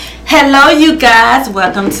Hello, you guys.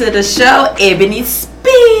 Welcome to the show, Ebony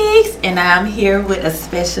Speaks, and I'm here with a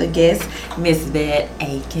special guest, Miss Vet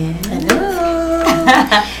Aiken. Hello.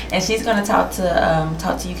 And she's gonna talk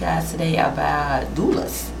to you guys today about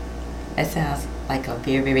doulas. That sounds like a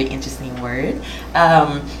very, very interesting word.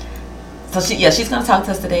 She's gonna talk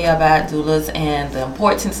to us today about doulas and the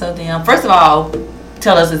importance of them. First of all,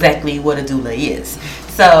 tell us exactly what a doula is.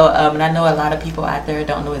 So, and I know a lot of people out there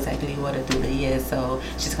don't know exactly what a doula is, so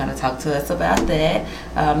she's going to talk to us about that,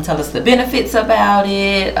 tell us the benefits about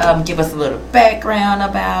it, give us a little background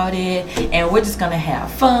about it, and we're just going to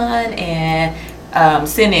have fun and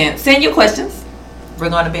send your questions. We're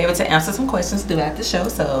going to be able to answer some questions throughout the show,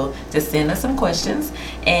 so just send us some questions,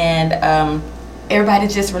 and everybody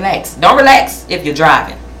just relax. Don't relax if you're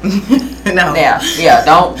driving. No. Yeah.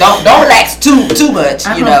 Don't relax too much.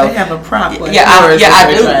 I you hope know. they have a prop. Like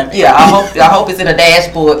I do. Yeah, I hope it's in a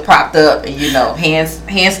dashboard, propped up, and hands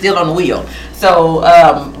still on the wheel. So,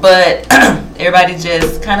 but everybody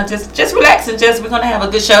just kind of just relax and we're gonna have a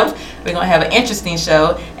good show. We're gonna have an interesting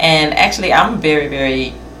show, and actually, I'm very,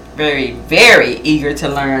 very, very, very eager to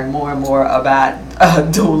learn more and more about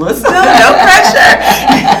doulas. No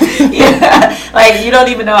pressure. Yeah, like you don't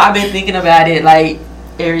even know. I've been thinking about it like.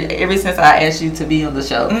 Ever since I asked you to be on the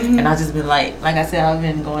show, and I've just been like I said, I've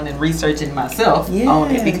been going and researching myself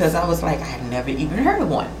on it because I was like, I had never even heard of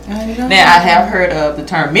one. Now I have heard of the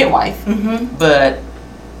term midwife, but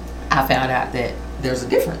I found out that there's a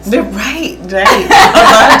difference. Right. A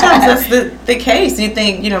lot of times that's the case. You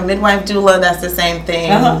think midwife, doula, that's the same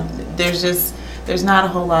thing. There's not a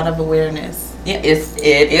whole lot of awareness. Yeah, it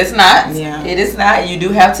is not. Yeah. It is not. You do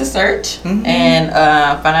have to search and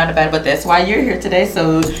find out about it, but that's why you're here today,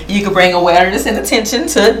 so you can bring awareness and attention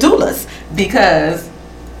to doulas. Because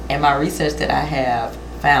in my research that I have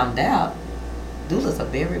found out, doulas are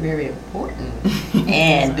very, very important.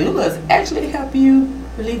 And doulas actually help you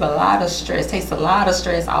relieve a lot of stress, takes a lot of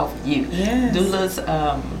stress off of you. Yes. Doulas,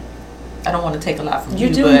 I don't want to take a lot from you.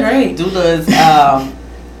 You're doing great. Doulas,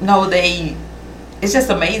 it's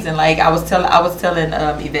just amazing. Like I was telling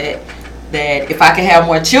Yvette that if I could have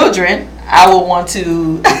more children, I would want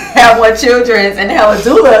to have more children and have a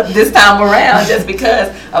doula this time around, just because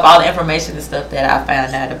of all the information and stuff that I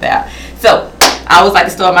found out about. So I always like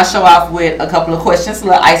to start my show off with a couple of questions,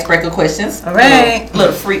 little icebreaker questions. All right.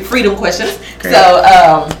 Little freedom questions. Great.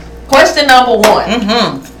 So question number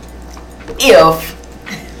one. If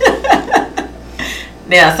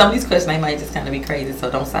now, some of these questions, they might just kind of be crazy,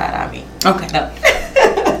 so don't side eye me. Okay. No.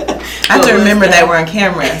 I have to remember that we're on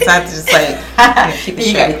camera, so I have to just keep it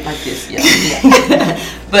straight. Like this, yeah.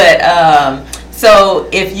 But, so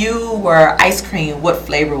if you were ice cream, what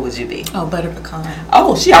flavor would you be? Oh, butter pecan.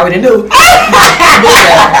 Oh, she already knew. Blueberry.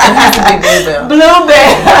 It has to be blueberry.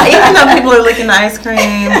 Blueberry. Even though people are licking the ice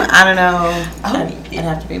cream, I don't know. It'd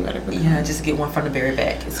have to be butter pecan. Yeah, just get one from the very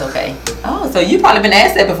back. It's okay. Oh, so you've probably been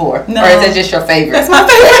asked that before. No. Or is that just your favorite? That's my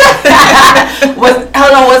favorite.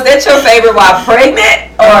 Was that your favorite while pregnant?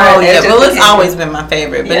 Oh, yeah. Well, it's always been my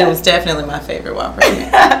favorite, but it was definitely my favorite while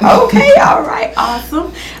pregnant. Okay, all right.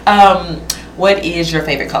 Awesome. What is your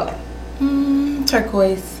favorite color?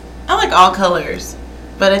 Turquoise. I like all colors,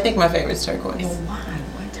 but I think my favorite is turquoise. Why?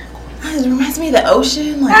 Why turquoise? It reminds me of the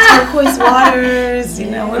ocean, like turquoise waters. We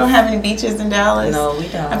don't have any beaches in Dallas. No, we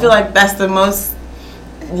don't. I feel like that's the most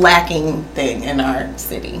lacking thing in our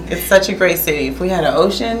city. It's such a great city. If we had an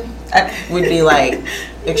ocean, we'd be like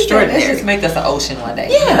extraordinary. Let's just make us an ocean one day.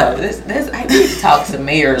 Yeah. I need to talk to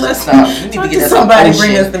mayors or something. We need to get us somebody an ocean.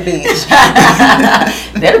 bring us the beach.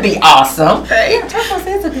 That'd be awesome. Right. Yeah, turquoise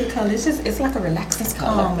is a good color. It's like a relaxing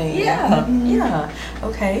color. Calming. Yeah. Yeah.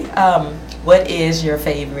 Okay. What is your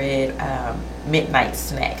favorite midnight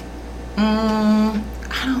snack?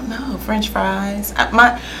 I don't know. French fries. Wait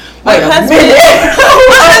My a husband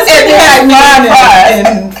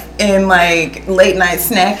had fun in like late night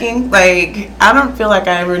snacking. Like I don't feel like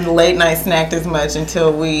I ever late night snacked as much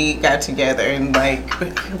until we got together and like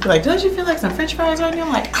he'll be like, don't you feel like some French fries right now?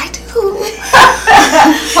 I'm like, I do.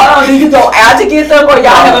 Hold on, do you go out to get them or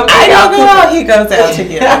y'all have them? I don't know. He goes out to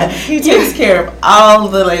get them. He takes care of all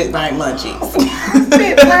the late night munchies.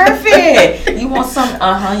 Perfect. You want some?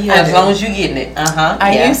 Yeah. As long as you're getting it.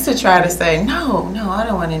 I used to try to say no, I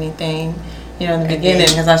don't want anything. In the beginning,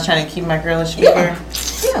 because I was trying to keep my girlish figure.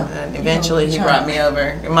 Yeah. And eventually, he brought me over.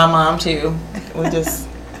 And my mom too. We just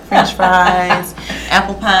French fries,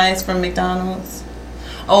 apple pies from McDonald's.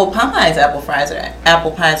 Oh, Popeye's apple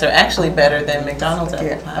pies are actually better than McDonald's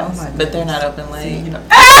apple pies, but they're not open late.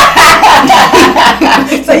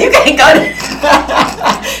 So you can't go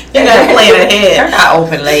to You gotta plan ahead. They're not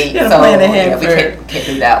open late, so plan ahead we can't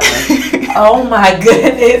do that one. Oh my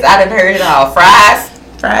goodness, I done heard it all. Fries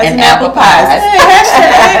and apple pies.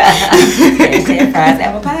 Hashtag fries,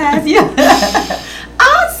 apple pies. Yeah.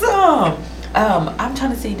 Awesome. I'm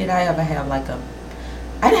trying to see, did I ever have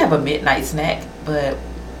I didn't have a midnight snack, but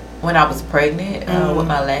when I was pregnant with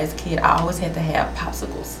my last kid, I always had to have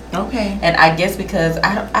popsicles. Okay. And I guess because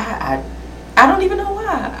I don't even know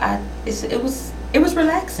why. It was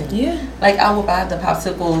relaxing. Yeah. Like I would buy the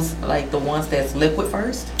popsicles, like the ones that's liquid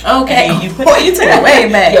first. Okay. And you took it way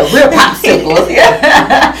back. Yeah, real popsicles.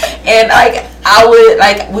 Yeah. And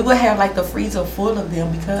we would have the freezer full of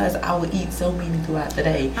them because I would eat so many throughout the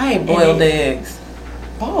day. I ate boiled eggs.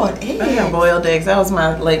 Boiled eggs. I had boiled eggs. That was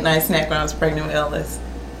my late night snack when I was pregnant with Ellis.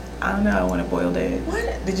 I don't know. I wanted boiled eggs.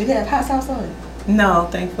 What? Did you have hot sauce on it? No,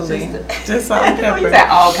 thankfully. Just salt and pepper. You had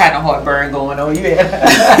all kind of heartburn going on. You had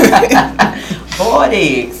boiled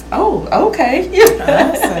eggs. Oh, okay.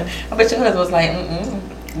 Awesome. I bet your husband was like,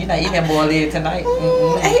 you're not eating boiled egg tonight.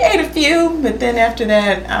 He ate a few, but then after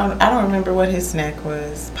that, I don't remember what his snack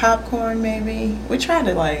was. Popcorn, maybe. We tried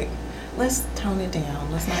to let's tone it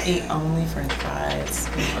down. Let's not eat only French fries.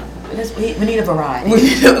 We need a variety. We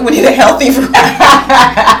need a healthy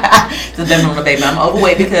variety. So then on the baby, I'm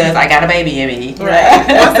overweight because I got a baby in me. Right.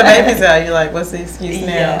 Once the baby's out, you're like, what's the excuse now?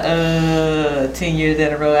 Yeah, 10 years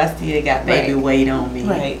in a row, I still got baby weight on me.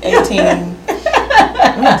 Right, 18.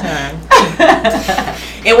 One time.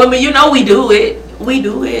 And women, we do it. We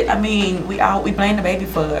do it. I mean, we blame the baby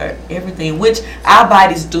for everything, which our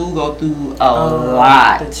bodies do go through a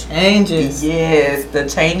lot. The changes. Yes, the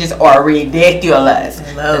changes are ridiculous.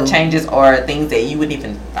 Hello. The changes are things that you wouldn't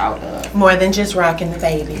even thought of. More than just rocking the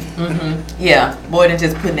baby. Mm-hmm. Yeah, more than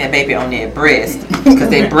just putting that baby on that breast, because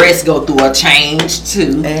that breast go through a change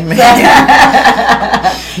too. Amen.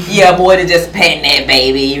 Yeah, more than just petting that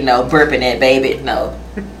baby, burping that baby. No,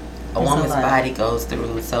 a woman's body goes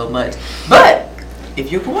through so much, but if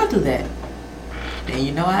you're going through that,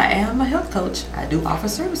 then I am a health coach. I do offer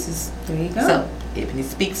services. There you go. So,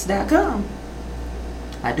 EpiphanySpeaks.com.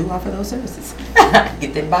 I do offer those services.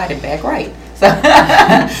 Get that body back right. So,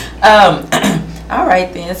 all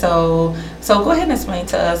right then. So go ahead and explain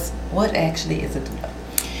to us what actually is a doula.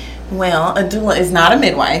 Well, a doula is not a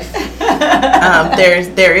midwife.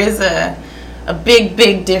 There is a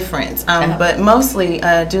big difference. But mostly,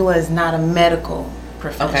 a doula is not a medical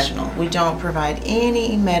professional. Okay. We don't provide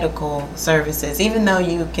any medical services, even though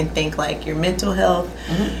you can think your mental health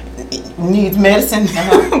needs medicine,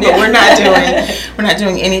 but we're not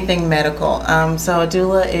doing anything medical. So a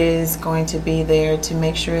doula is going to be there to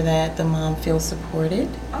make sure that the mom feels supported,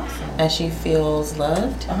 that she feels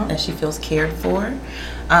loved, that she feels cared for.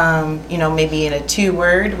 Maybe in a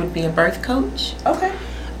 2-word would be a birth coach. Okay.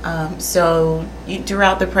 So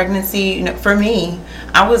throughout the pregnancy, for me,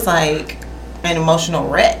 I was an emotional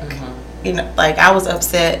wreck. I was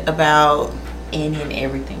upset about any and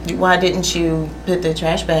everything. Why didn't you put the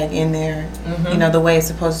trash bag in there, the way it's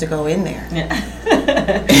supposed to go in there? Yeah.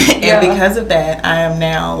 And because of that, I am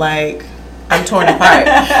now I'm torn apart.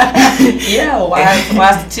 Yeah, why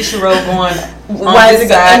is the tissue roll going why is it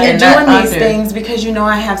going? And you're doing these things because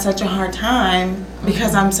I have such a hard time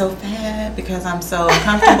because I'm so fat, because I'm so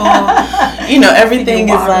uncomfortable. Everything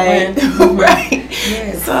is right.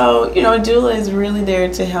 Yes. So, a doula is really there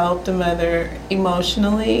to help the mother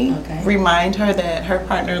emotionally, remind her that her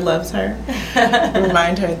partner loves her,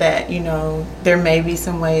 remind her that, there may be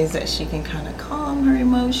some ways that she can kind of calm her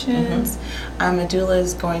emotions. A doula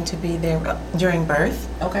is going to be there during birth,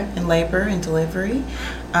 and labor and delivery,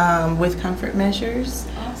 with comfort measures.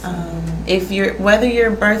 Awesome. Whether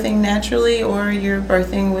you're birthing naturally or you're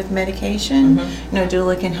birthing with medication,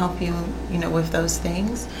 doula can help you, with those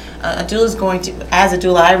things. A doula is going to, as a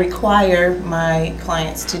doula, I require my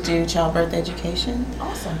clients to do childbirth education.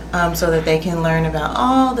 Awesome. So that they can learn about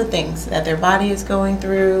all the things that their body is going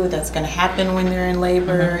through, that's going to happen when they're in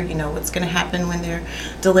labor, what's going to happen when they're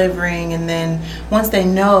delivering. And then once they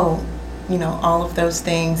know, all of those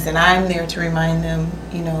things, and I'm there to remind them,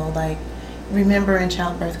 remember in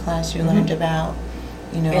childbirth class you learned about,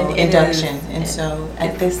 induction. And so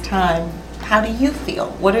at this time, how do you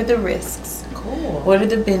feel? What are the risks? Cool. What are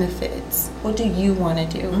the benefits? What do you want to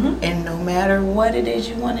do? And no matter what it is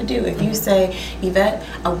you want to do, if you say, Yvette,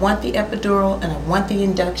 I want the epidural and I want the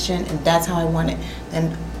induction and that's how I want it,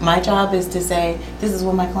 And my job is to say, this is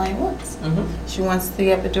what my client wants. She wants the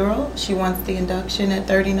epidural. She wants the induction at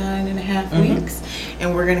 39 and a half weeks.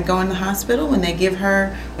 And we're going to go in the hospital. When they give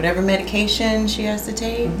her whatever medication she has to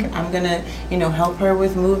take, I'm going to, help her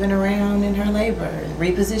with moving around in her labor and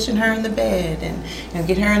reposition her in the bed and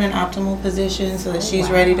get her in an optimal position so that she's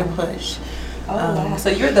ready to push. Wow. So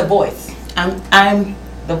you're the voice. I'm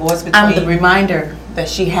the voice between. I'm the reminder that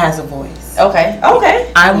she has a voice. Okay.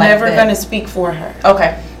 I'm never going to speak for her.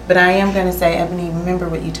 Okay. But I am going to say, Ebony, remember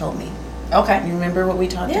what you told me. Okay. You remember what we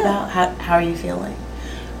talked about? How are you feeling?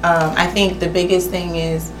 I think the biggest thing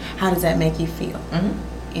is, how does that make you feel?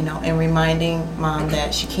 And reminding Mom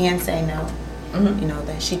that she can say no.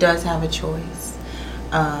 That she does have a choice.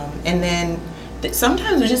 And then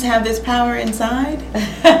sometimes we just have this power inside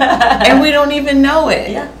and we don't even know it.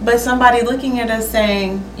 Yeah. But somebody looking at us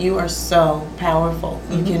saying, you are so powerful.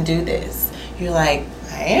 You can do this. You're like,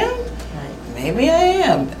 I am? Maybe I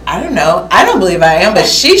am. I don't know. I don't believe I am, but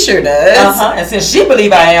she sure does. And since she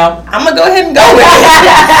believes I am, I'm going to go ahead and go with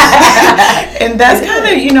it. And that's kind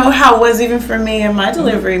of, how it was even for me in my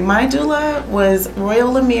delivery. My doula was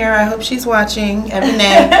Royal Lemire. I hope she's watching, Ebony.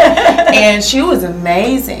 And she was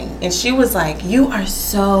amazing. And she was like, you are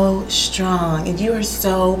so strong and you are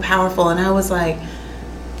so powerful. And I was like,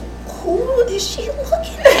 who is she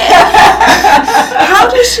looking at? How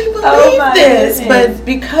does she believe this? Goodness. But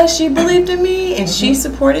because she believed in me and she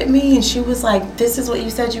supported me and she was like, this is what you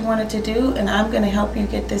said you wanted to do and I'm going to help you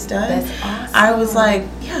get this done. That's awesome. I was like,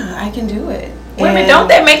 yeah, I can do it. Women, don't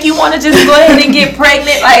that make you want to just go ahead and get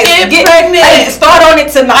pregnant? Like, get pregnant. Like, start on it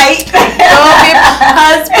tonight. Go get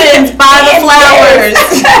husbands, buy the flowers.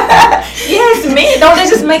 Yes, man. Don't that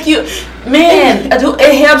just make you... Man,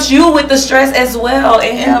 it helps you with the stress as well.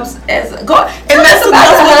 It helps as and that's what the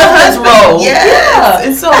husband role. Yeah.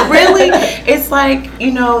 And so really, it's like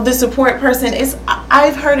the support person.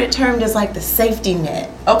 I've heard it termed as like the safety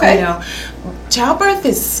net. Okay. Childbirth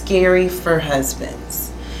is scary for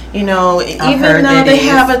husbands. Even though they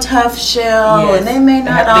have a tough shell and they may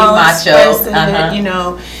not all express it.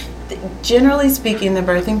 Generally speaking, the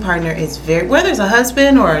birthing partner is whether it's a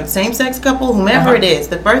husband or a same-sex couple, whomever it is,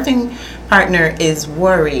 the birthing partner is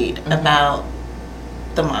worried about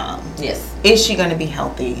the mom. Yes. Is she going to be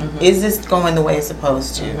healthy? Is this going the way it's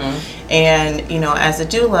supposed to? And, as a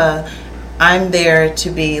doula, I'm there to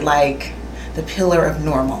be like the pillar of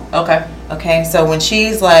normal. Okay. So when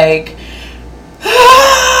she's like, I'm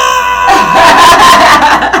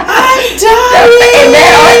dying.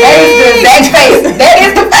 And that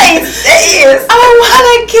is the face. That is. I want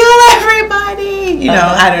to kill everybody.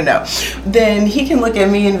 I don't know. Then he can look at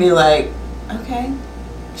me and be like, okay,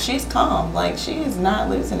 she's calm. Like, she is not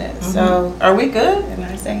losing it. So, are we good? And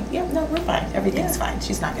I say, yeah, no, we're fine. Everything's fine.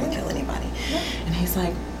 She's not going to kill anybody. And he's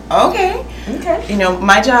like, okay.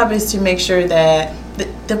 My job is to make sure that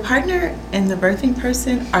the partner and the birthing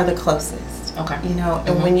person are the closest. Okay.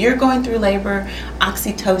 And when you're going through labor,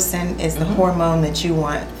 oxytocin is the hormone that you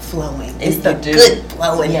want flowing. It's the good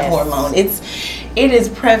flowing hormone. It is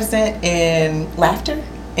present in laughter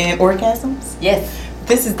and orgasms. Yes.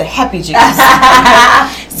 This is the happy juice.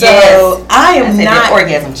 So I am not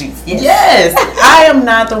orgasm juice. Yes. I am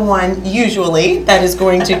not the one usually that is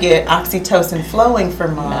going to get oxytocin flowing for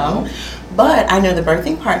Mom. No. But I know the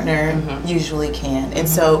birthing partner usually can. And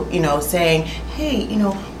so, saying, hey,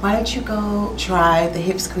 why don't you go try the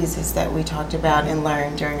hip squeezes that we talked about and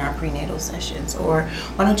learned during our prenatal sessions? Or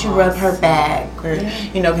why don't you rub her back? Or,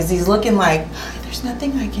 because he's looking like, there's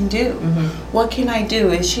nothing I can do. What can I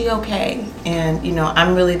do? Is she okay? And,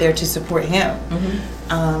 I'm really there to support him.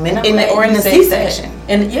 Or in the C-section.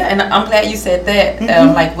 And I'm glad you said that,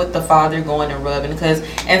 like with the father going and rubbing, because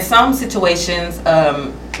in some situations,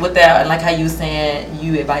 with that, like how you were saying,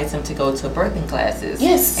 you advise him to go to birthing classes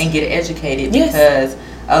and get educated, because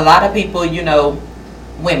a lot of people,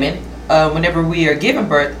 women, whenever we are giving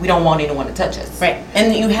birth, we don't want anyone to touch us. Right.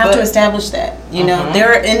 And you have to establish that.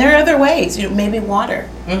 There are other ways. Maybe water.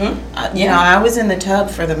 I was in the tub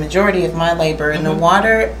for the majority of my labor, and the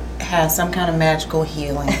water has some kind of magical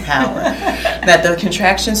healing power. That the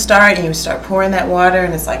contractions start, and you start pouring that water,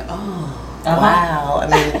 and it's like, wow. I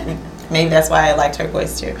mean, maybe that's why I like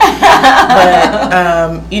turquoise too.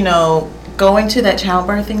 But going to that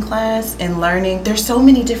childbirthing class and learning, there's so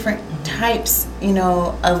many different types,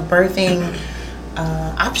 of birthing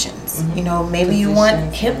options. Maybe you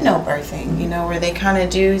want hypnobirthing, where they kind of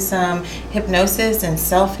do some hypnosis and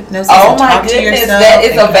self-hypnosis. Oh my goodness, that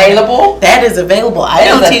is available? That is available. I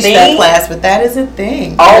don't teach that class, but that is a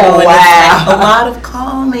thing. Oh, wow. A lot of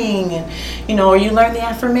calming and, or you learn the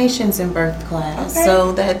affirmations in birth class,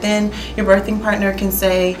 so that then your birthing partner can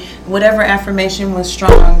say whatever affirmation was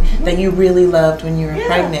strong that you really loved when you were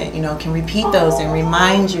pregnant, can repeat those and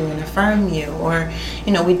remind you and affirm you. Or,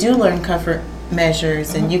 we do learn comfort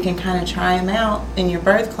measures, and you can kind of try them out in your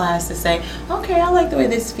birth class to say, okay, I like the way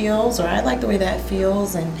this feels, or I like the way that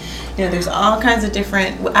feels. And there's all kinds of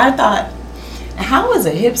different. I thought, how is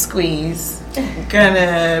a hip squeeze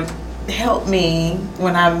gonna help me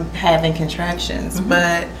when I'm having contractions?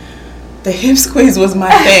 But the hip squeeze was my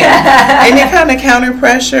thing. Any kind of counter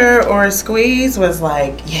pressure or squeeze was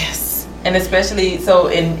like, yes. And especially,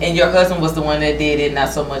 and your husband was the one that did it, not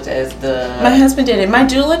so much as My husband did it. My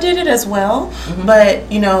doula did it as well, but,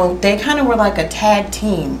 they kind of were like a tag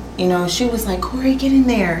team. She was like, Corey, get in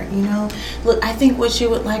there. Look, I think what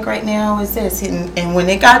you would like right now is this. And when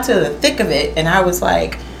it got to the thick of it, and I was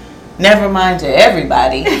like, never mind to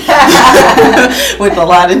everybody, with a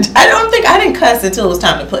lot of, I didn't cuss until it was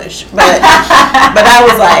time to push, but I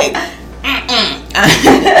was like,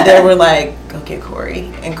 they were like, go get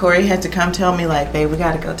Corey. And Corey had to come tell me, like, babe, we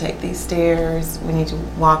got to go take these stairs. We need to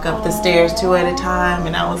walk up the stairs 2 at a time.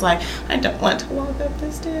 And I was like, I don't want to walk up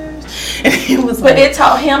the stairs. And he was but it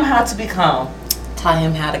taught him how to be calm. Taught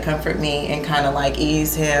him how to comfort me and kind of like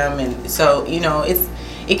ease him. And so,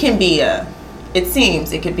 it can be it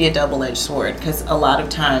seems it could be a double-edged sword, because a lot of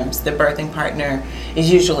times the birthing partner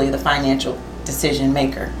is usually the financial decision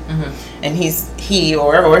maker, and he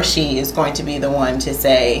or she is going to be the one to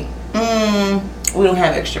say, we don't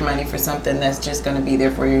have extra money for something that's just going to be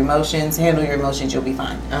there for your emotions. Handle your emotions, you'll be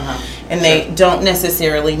fine. And they don't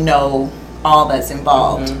necessarily know all that's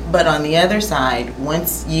involved. But on the other side,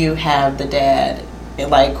 once you have the dad,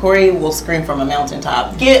 like Corey will scream from a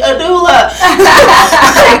mountaintop, get a doula.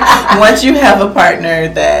 Once you have a partner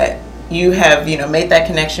that you have, made that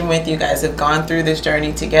connection with, you guys have gone through this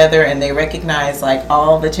journey together, and they recognize like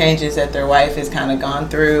all the changes that their wife has kind of gone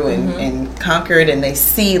through and conquered, and they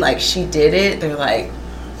see like she did it, they're like,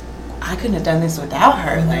 I couldn't have done this without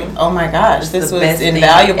her. Like, oh my gosh, this was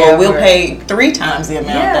invaluable. We'll pay 3 times the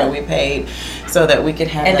amount that we paid so that we could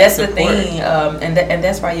have and that that's support. The thing, and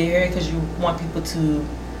that's why you're here, because you want people to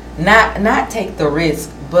not take the risk,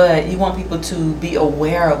 but you want people to be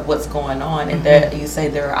aware of what's going on, and that you say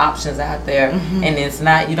there are options out there, and it's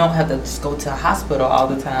not, you don't have to just go to a hospital all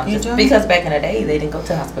the time, because back in the day they didn't go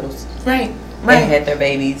to hospitals. Right. They had their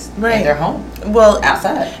babies in their home. Well,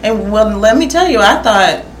 outside. And let me tell you, I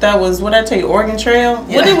thought that was, what I tell you, Oregon Trail.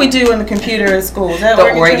 Yeah. What did we do in the computer at school? Is that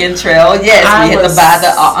the Oregon Trail? Yes, we had to buy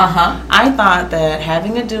the. I thought that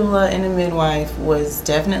having a doula and a midwife was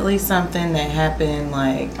definitely something that happened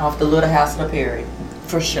like off the Little House on the Prairie.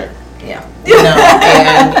 For sure. Yeah.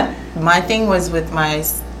 And my thing was with my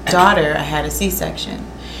daughter, I had a C-section,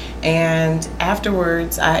 and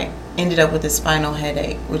afterwards I ended up with a spinal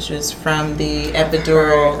headache, which was from the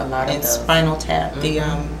epidural and spinal tap.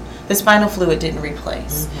 The spinal fluid didn't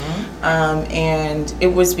replace, and it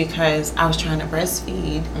was because I was trying to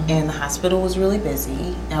breastfeed, and the hospital was really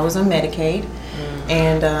busy. I was on Medicaid,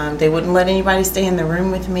 and they wouldn't let anybody stay in the room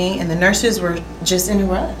with me, and the nurses were just in a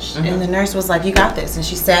rush. And the nurse was like, you got this, and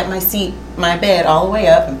she sat my bed all the way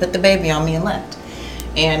up and put the baby on me and left.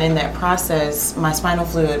 And in that process, my spinal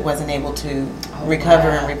fluid wasn't able to recover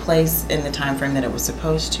and replace in the time frame that it was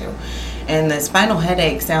supposed to. And the spinal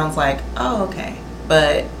headache sounds like, oh, okay.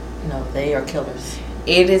 But no, they are killers.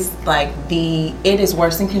 It is like it is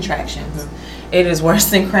worse than contractions. It is worse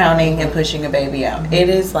than crowning and pushing a baby out. It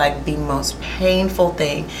is like the most painful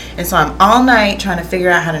thing. And so I'm all night trying to figure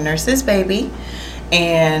out how to nurse this baby,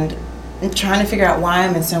 and trying to figure out why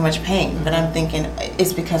I'm in so much pain. But I'm thinking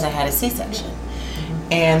it's because I had a C-section.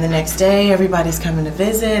 And the next day, everybody's coming to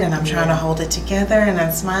visit, and I'm trying to hold it together, and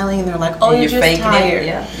I'm smiling, and they're like, oh, you're just faking tired. It.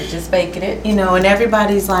 Yeah, you're just faking it. And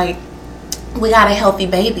everybody's like, we got a healthy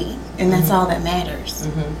baby, and that's all that matters.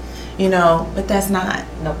 But that's not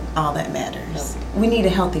all that matters. We need a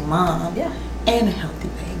healthy mom and a healthy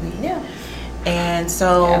baby. Yeah. And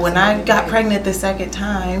so when I got pregnant the second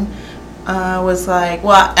time, was like,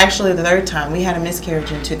 well, actually the third time, we had a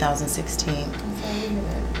miscarriage in 2016.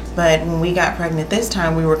 But when we got pregnant this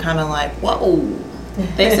time, we were kind of like, whoa.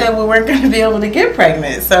 They said we weren't going to be able to get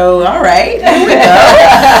pregnant. So, all right, here we go.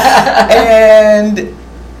 And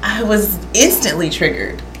I was instantly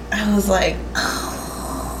triggered. I was like,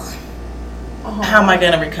 how am I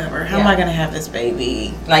going to recover? How am I going to have this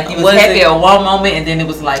baby? Like, you was happy at one moment, and then it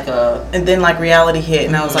was like And then, like, reality hit,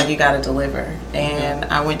 and I was like, you got to deliver. And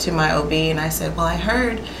I went to my OB, and I said, well, I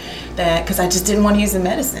heard that, because I just didn't want to use the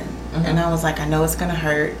medicine. And I was like, I know it's going to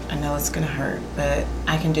hurt. But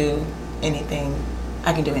I can do anything.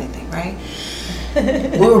 I can do anything, right?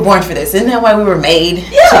 we were born for this. Isn't that why we were made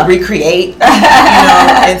to recreate?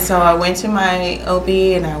 And so I went to my OB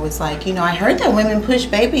and I was like, I heard that women push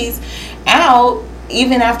babies out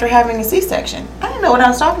even after having a C-section. I didn't know what I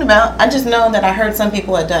was talking about. I just know that I heard some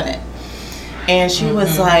people had done it. And she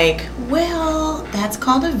was like, well, that's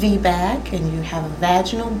called a VBAC, and you have a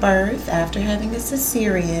vaginal birth after having a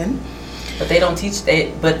cesarean. But they don't teach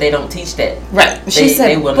that. Right. She said,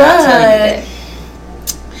 they will not tell you that.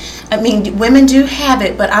 I mean, women do have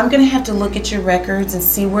it, but I'm going to have to look at your records and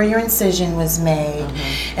see where your incision was made.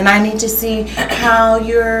 And I need to see how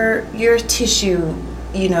your tissue,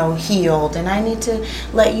 healed. And I need to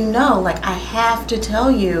let you know, like, I have to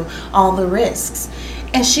tell you all the risks.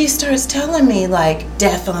 And she starts telling me, like,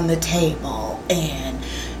 death on the table and,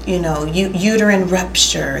 uterine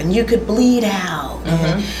rupture and you could bleed out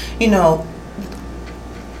and,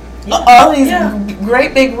 all these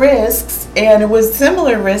great big risks. And it was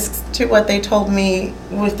similar risks to what they told me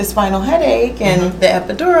with the spinal headache and the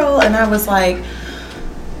epidural. And I was like,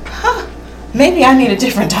 maybe I need a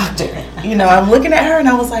different doctor. I'm looking at her and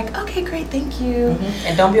I was like, okay, great, thank you.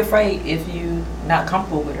 And don't be afraid if you're not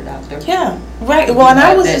comfortable with a doctor. Yeah, right. Well, and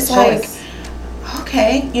I was just choice. Like,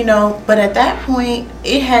 okay, but at that point,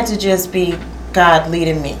 it had to just be God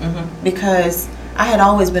leading me because I had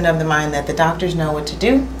always been of the mind that the doctors know what to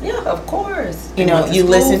do. Yeah, of course. You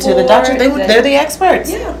listen to the doctor. They're the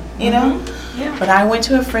experts. Yeah. Yeah. But I went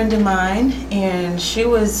to a friend of mine, and she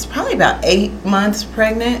was probably about 8 months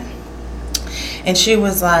pregnant. And she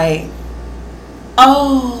was like,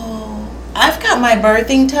 oh, I've got my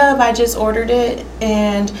birthing tub. I just ordered it.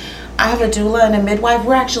 And I have a doula and a midwife.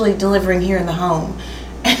 We're actually delivering here in the home.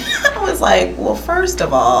 I was like, well, first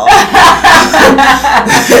of all,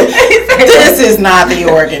 this is not the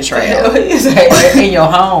Oregon Trail. In your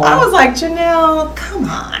home. I was like, Janelle, come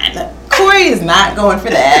on. Corey is not going for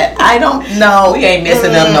that. I don't know. We ain't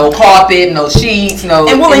messing up no carpet, no sheets, no.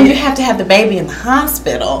 And you have to have the baby in the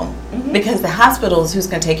hospital because the hospital is who's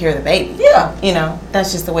going to take care of the baby. Yeah.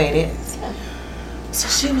 That's just the way it is. Yeah. So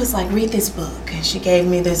she was like, read this book. And she gave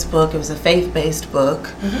me this book. It was a faith-based book.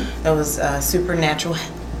 That was Supernatural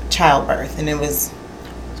Childbirth. And it was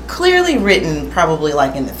clearly written probably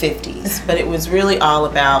like in the 50s. But it was really all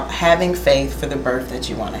about having faith for the birth that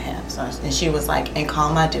you want to have. So, and she was like, and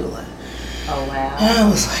call my doula. Oh, wow. And I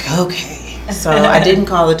was like, okay. So I didn't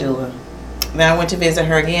call the doula. Then I went to visit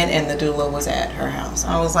her again, and the doula was at her house.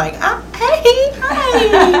 I was like, hi.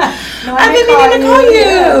 No, I've been meaning to call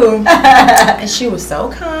you. And she was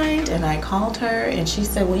so kind, and I called her, and she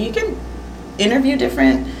said, well, you can interview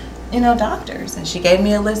different, doctors. And she gave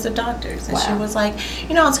me a list of doctors. And she was like,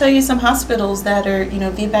 I'll tell you some hospitals that are,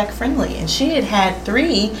 VBAC friendly. And she had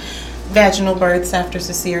 3 vaginal births after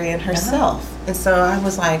cesarean herself. And so I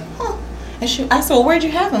was like, huh. And I said, well, where'd you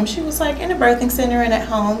have them? She was like, in a birthing center and at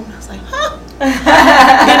home. And I was like, huh?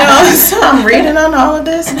 So I'm reading on all of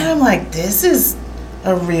this, and I'm like, this is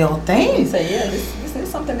a real thing. You say, yeah, this is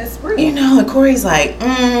something that's real. And Corey's like,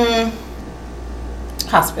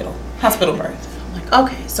 hospital birth. I'm like,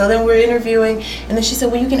 okay. So then we're interviewing, and then she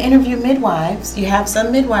said, well, you can interview midwives. You have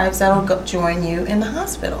some midwives that'll join you in the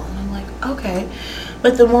hospital. And I'm like, okay.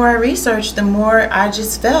 But the more I researched, the more I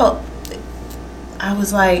just felt, I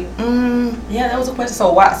was like, Yeah, that was a question.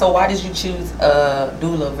 So why did you choose a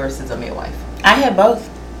doula versus a midwife? I had both.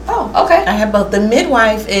 Oh, okay. I had both. The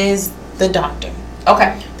midwife is the doctor.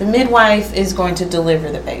 Okay. The midwife is going to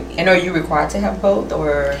deliver the baby. And are you required to have both,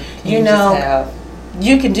 or you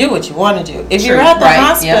can do what you want to do. If you're at the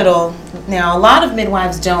hospital, now a lot of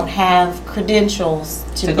midwives don't have credentials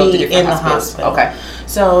to be in the hospital. Okay.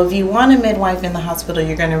 So if you want a midwife in the hospital,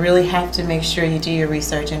 you're going to really have to make sure you do your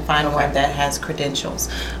research and find one that has credentials.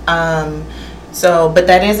 But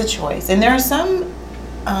that is a choice. And there are some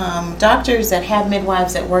doctors that have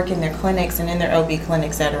midwives that work in their clinics and in their OB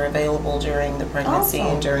clinics that are available during the pregnancy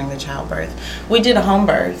and during the childbirth. We did a home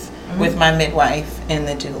birth with my midwife and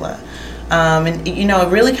the doula. And it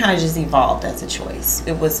really kind of just evolved as a choice.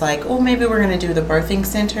 It was like, maybe we're going to do the birthing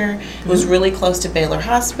center. It was really close to Baylor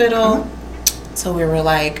Hospital. So we were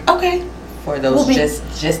like, okay. For those just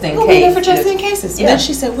in case. We'll be there for just in cases. Yeah. Then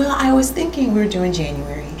she said, well, I was thinking, we were doing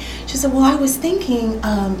January. She said, well, I was thinking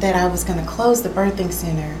that I was going to close the birthing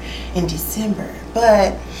center in December.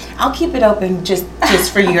 But I'll keep it open just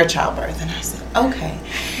for your childbirth. And I said, okay.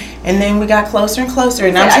 And then we got closer and closer,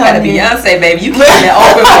 and I gotta be Beyonce, baby. You keep it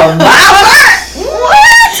open for my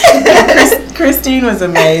What? Christine was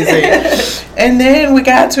amazing. And then we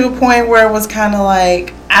got to a point where it was kind of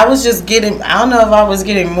like, I was just getting, I don't know if I was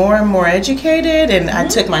getting more and more educated, and I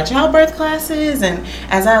took my childbirth classes, and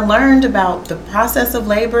as I learned about the process of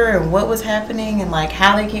labor and what was happening and like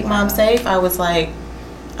how they keep moms safe, I was like,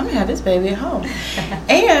 I'm gonna have this baby at home.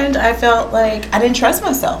 And I felt like I didn't trust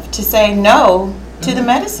myself to say no to the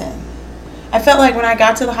medicine. I felt like when I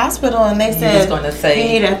got to the hospital and they said, you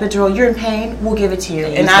need an epidural, you're in pain, we'll give it to you.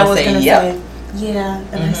 And I was going to say, yeah.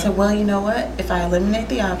 And I said, well, you know what? If I eliminate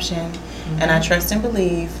the option and I trust and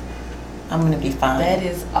believe, I'm going to be fine. That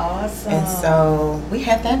is awesome. And so we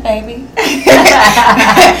had that baby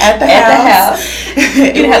at the house.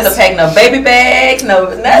 You didn't have to pack no baby bags, no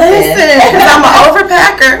nothing. Listen, because I'm an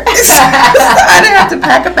overpacker. So I didn't have to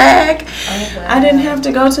pack a bag. Oh, wow. I didn't have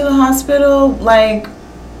to go to the hospital like,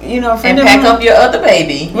 you know, and pack up your other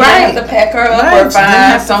baby. You right. have to pack her up or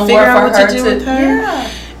find somewhere for her to do with her. Yeah.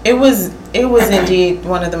 It was indeed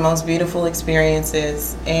one of the most beautiful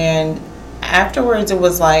experiences. And afterwards, it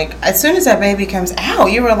was like, as soon as that baby comes out,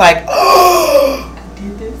 you were like, oh, I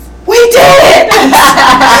did this. We did it!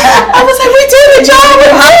 I was like, we did it, John.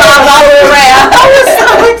 All the way around. I was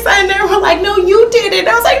so excited. They were like, no, you did it.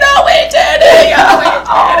 I was like, no, we did it. No, we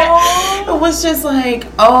did it. It was just like,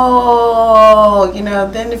 oh, you know,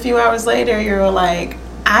 then a few hours later, you were like,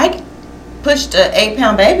 I pushed an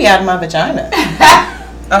 8-pound baby out of my vagina.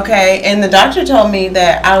 Okay, and the doctor told me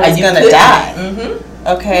that I was going to die. Mm-hmm.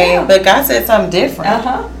 Okay, yeah. But God said something different.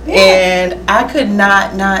 Yeah. And I could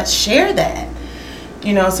not share that.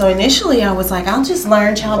 You know, so initially I was like, I'll just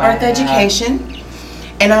learn childbirth education,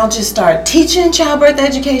 and I'll just start teaching childbirth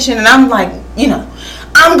education. And I'm like, you know,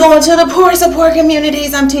 I'm going to the poor support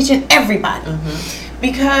communities. I'm teaching everybody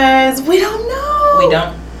because we don't know. We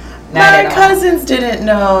don't. My cousins didn't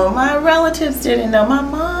know. My relatives didn't know. My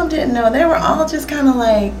mom didn't know. They were all just kind of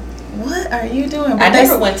like, what are you doing? But I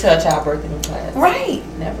never went to a childbirthing class. Right.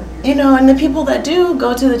 Never. You know, and the people that do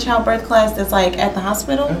go to the childbirth class that's like at the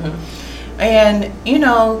hospital. And, you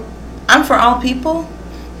know, I'm for all people,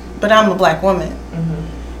 but I'm a black woman.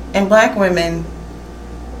 And black women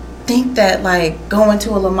think that, like, going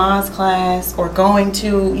to a Lamaze class or going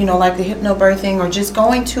to, you know, like the hypnobirthing or just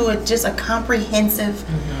going to a comprehensive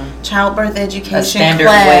childbirth education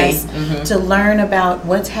class to learn about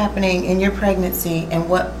what's happening in your pregnancy and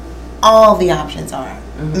what all the options are,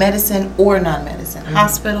 medicine or non-medicine,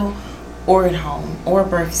 hospital or at home or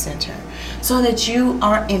birth center. So that you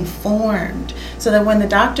are informed. So that when the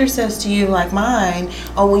doctor says to you, like mine,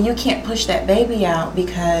 oh, well, you can't push that baby out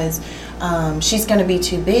because she's going to be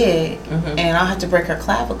too big and I'll have to break her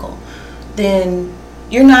clavicle, then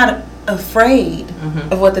you're not afraid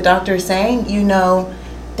of what the doctor is saying. You know,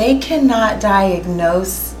 they cannot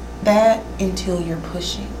diagnose that until you're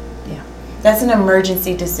pushing. Yeah, that's an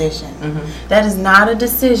emergency decision. That is not a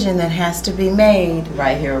decision that has to be made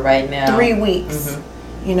right here, right now. 3 weeks.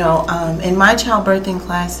 You know, in my childbirthing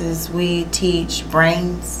classes, we teach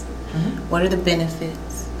brains. What are the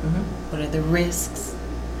benefits? What are the risks?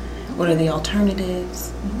 What are the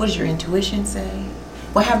alternatives? What does your intuition say?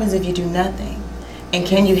 What happens if you do nothing? And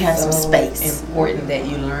can you have some space? It's important that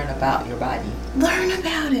you learn about your body. Learn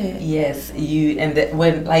about it. Yes, you and that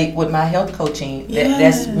when like with my health coaching,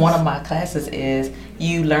 that's one of my classes is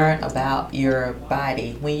you learn about your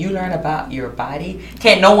body. When you learn about your body,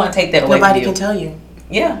 can't no one take that away from you. Nobody can tell you.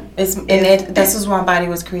 Yeah, this is what my body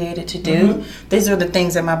was created to do. These are the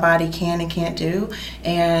things that my body can and can't do.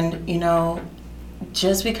 And, you know,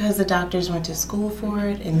 just because the doctors went to school for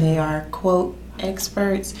it and they are, quote,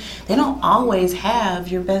 experts, they don't always have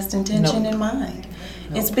your best intention in mind.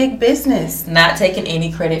 It's big business. Not taking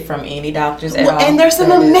any credit from any doctors at all. And there's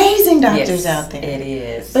some amazing doctors out there. It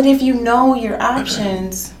is. But if you know your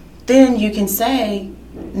options, then you can say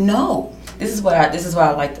no. This is what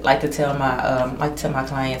I like to tell my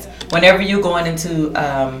clients. Whenever you're going into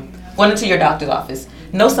your doctor's office,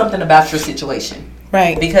 know something about your situation.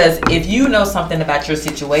 Right. Because if you know something about your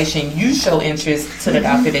situation, you show interest to the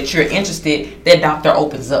doctor that you're interested, that doctor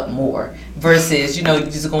opens up more. Versus, you know, you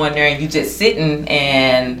just go in there and you just sitting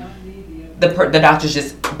and the doctor's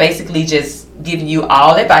just basically just giving you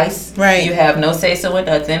all advice. Right. You have no say so in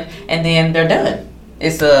nothing, and then they're done.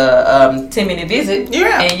 It's a 10-minute visit,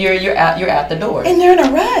 and you're out the door. And they're in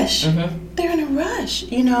a rush. They're in a rush.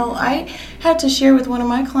 You know, I had to share with one of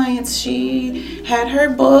my clients. She had her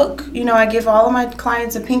book. You know, I give all of my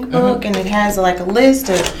clients a pink book, and it has like a list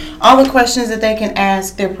of all the questions that they can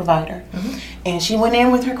ask their provider. And she went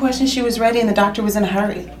in with her questions. She was ready, and the doctor was in a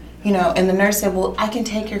hurry. And the nurse said, well, I can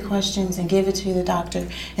take your questions and give it to the doctor,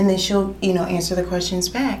 and then she'll, answer the questions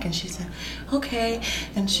back. And she said, okay.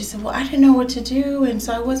 And she said, well, I didn't know what to do, and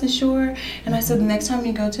so I wasn't sure. And I said, the next time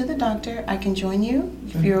you go to the doctor, I can join you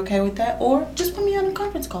if you're okay with that, or just put me on a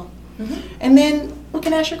conference call. And then we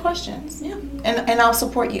can ask your questions. Yeah. And I'll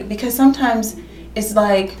support you, because sometimes it's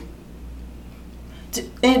like,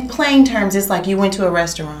 in plain terms, it's like you went to a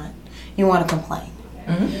restaurant, you want to complain.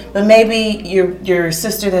 But maybe your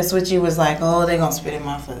sister that's with you was like, oh, they're going to spit in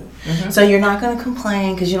my food. So you're not going to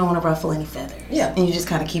complain because you don't want to ruffle any feathers. Yeah. And you just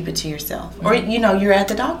kind of keep it to yourself. Or, you're at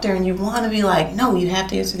the doctor and you want to be like, no, you have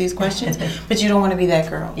to answer these questions. But you don't want to be that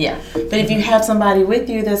girl. Yeah. But if you have somebody with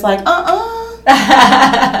you that's like,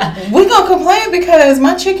 we're going to complain because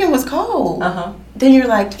my chicken was cold. Then you're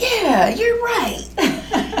like, yeah, you're right.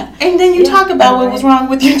 And then you talk about what was wrong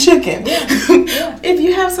with your chicken. If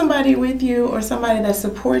you have somebody with you, or somebody that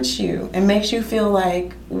supports you and makes you feel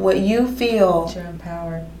like what you feel you're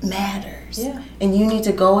empowered matters, and you need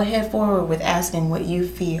to go ahead forward with asking what you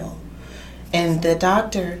feel, and the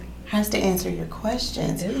doctor has to answer your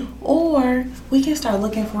questions, or we can start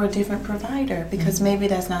looking for a different provider, because maybe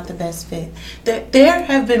that's not the best fit. There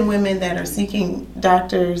have been women that are seeking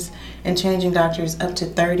doctors and changing doctors up to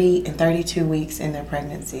 30 and 32 weeks in their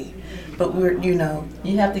pregnancy. But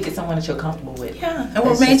you have to get someone that you're comfortable with. Yeah, and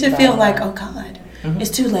we're made to feel like, oh God, it's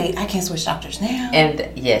too late. I can't switch doctors now.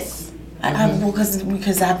 And yes.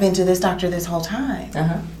 Because I've been to this doctor this whole time.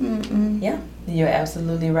 Yeah, you're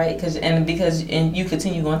absolutely right. Because you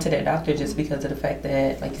continue going to that doctor just because of the fact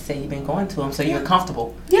that, like you say, you've been going to him, so you're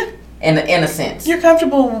comfortable. Yeah. In a sense, you're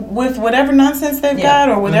comfortable with whatever nonsense they've got,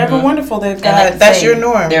 or whatever wonderful they've got. That's your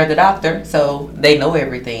norm. They're the doctor, so they know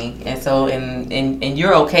everything, and so and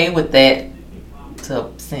you're okay with that to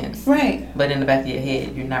a sense, right? But in the back of your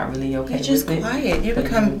head, you're not really okay. You're just quiet.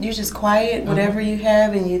 You're just quiet. Whatever you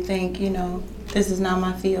have, and you think, this is not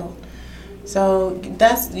my field. So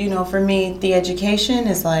that's for me, the education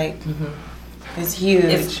is like it's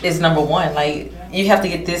huge. It's number one. Like, you have to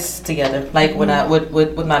get this together. Like when I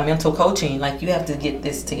with my mental coaching, like, you have to get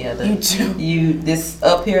this together. You do. This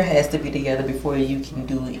up here has to be together before you can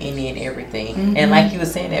do any and everything. And like you were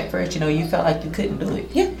saying at first, you felt like you couldn't do it.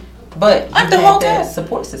 Yeah. But you had that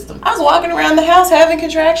support system. I was walking around the house having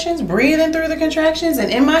contractions, breathing through the contractions, and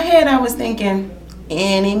in my head I was thinking,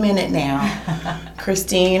 any minute now,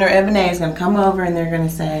 Christine or Ebony is going to come over and they're going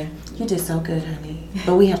to say, you did so good, honey,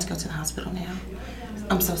 but we have to go to the hospital now.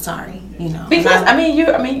 I'm so sorry, Because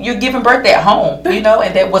you're giving birth at home, and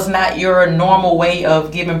that was not your normal way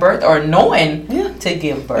of giving birth or knowing to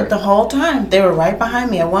give birth. But the whole time they were right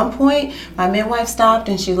behind me. At one point, my midwife stopped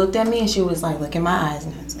and she looked at me and she was like, "Look in my eyes."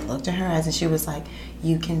 And I looked in her eyes and she was like,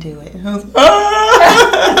 "You can do it." And I was,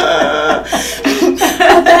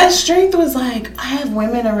 but that strength was like, I have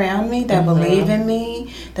women around me that believe in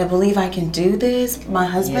me, that believe I can do this. My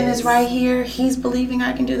husband is right here. He's believing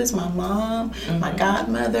I can do this. My mom, my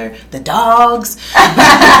godmother, the dogs.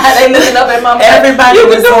 They looking up at mama. Everybody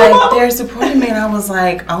was like, they're supporting me. And I was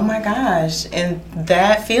like, oh my gosh. And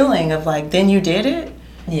that feeling of like, then you did it?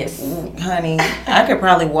 Yes. Ooh, honey, I could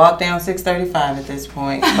probably walk down 635 at this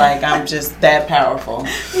point. Like, I'm just that powerful.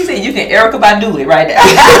 You said you can Erykah Badu it right now.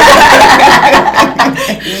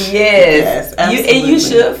 Yes, absolutely. And you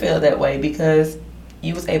should feel that way because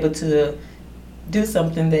you was able to do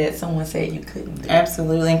something that someone said you couldn't do.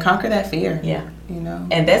 Absolutely, and conquer that fear. Yeah.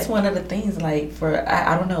 And that's one of the things, like,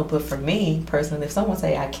 I don't know, but for me personally, if someone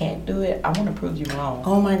say I can't do it, I want to prove you wrong.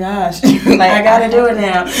 Oh my gosh. Like, I gotta do it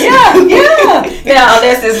now. Yeah. Now,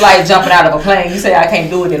 unless it's like jumping out of a plane, you say I can't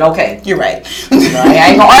do it, then okay. You're right. I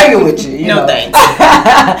ain't gonna argue with you. No thanks.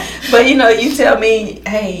 But you tell me,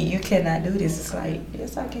 hey, you cannot do this. It's like,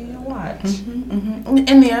 yes, I can. Watch.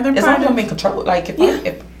 And the other part, it's like I'm in control. Like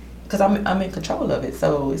because I'm in control of it,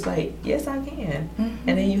 so it's like, yes, I can.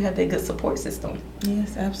 And then you have that good support system.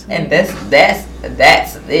 Yes, absolutely. And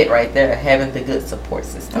that's it right there, having the good support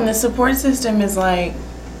system. And the support system is like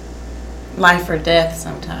life or death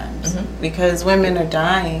sometimes, because women are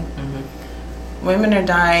dying. Women are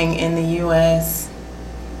dying in the U.S.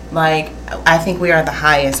 Like, I think we are the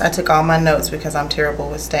highest. I took all my notes because I'm terrible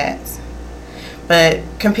with stats. But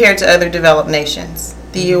compared to other developed nations,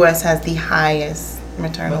 the U.S. has the highest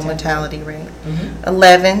maternal mortality rate.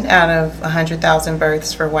 11 out of 100,000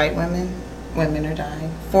 births for white women are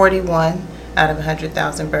dying. 41 out of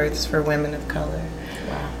 100,000 births for women of color.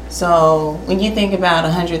 Wow. So when you think about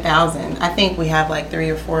 100,000, I think we have like 3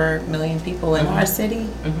 or 4 million people in our city.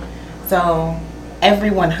 So every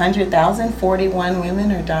 100,000, 41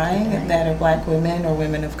 women are dying that are black women or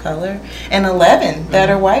women of color, and 11 that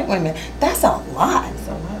are white women. That's a lot. That's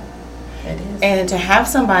a lot. It is. And to have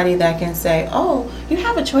somebody that can say, oh, you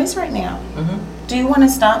have a choice right now. Mm-hmm. Do you want to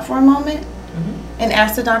stop for a moment Mm-hmm. and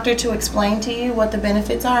ask the doctor to explain to you what the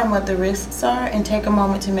benefits are and what the risks are and take a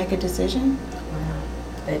moment to make a decision? Wow.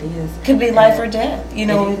 That is. Could be life or death. You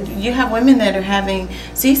know, It is. you have women that are having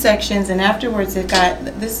C-sections and afterwards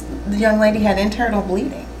the young lady had internal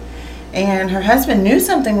bleeding. And her husband knew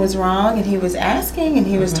something was wrong and he was asking and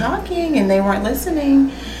he was talking and they weren't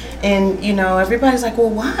listening. And, you know, everybody's like, well,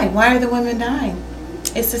 why? Why are the women dying?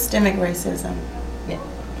 It's systemic racism. Yeah.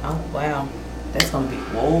 Oh, wow. That's going to be,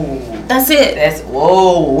 whoa. That's it. That's,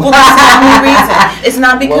 whoa. Well, that's the only reason. It's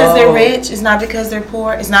not because Whoa. they're rich. It's not because they're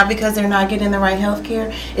poor. It's not because they're not getting the right health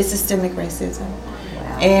care. It's systemic racism.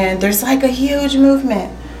 Wow. And there's like a huge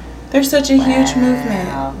movement. There's such a huge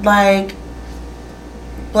movement. Like,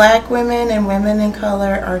 black women and women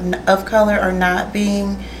of color are not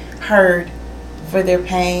being heard for their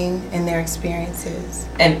pain and their experiences.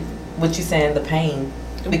 And what you saying, the pain,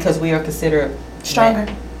 because we are considered Stronger.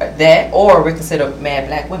 That, or we're considered mad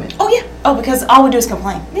black women. Oh, yeah. Oh, because all we do is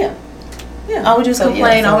complain. Yeah. Yeah. All we do is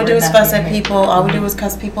complain. All we do is we're fuss not at being people. All we do is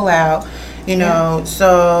cuss people out. You know,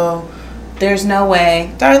 so there's no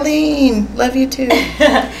way. Darlene, love you too.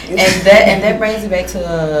 and that brings me back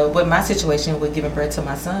to with my situation with giving birth to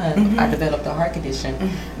my son. I developed a heart condition,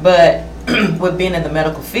 but with being in the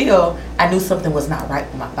medical field, I knew something was not right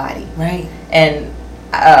with my body. Right. And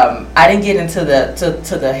I didn't get into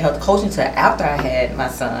the health coaching until after I had my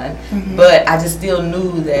son, but I just still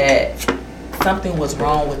knew that something was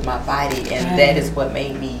wrong with my body, and that is what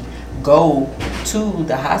made me go to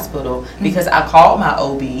the hospital, because I called my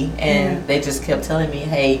OB and they just kept telling me,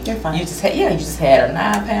 hey, you're fine. you just had a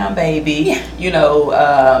 9-pound baby. You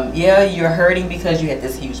know, you're hurting because you had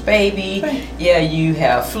this huge baby. Yeah, you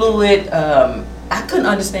have fluid. I couldn't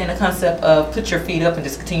understand the concept of put your feet up and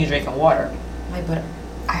just continue drinking water. I'm like, but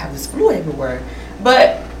I have this fluid everywhere.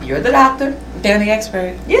 But you're the doctor. They're the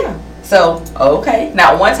expert. Yeah. So, okay.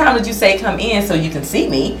 Now, one time did you say come in so you can see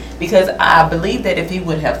me? Because I believe that if he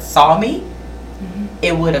would have saw me,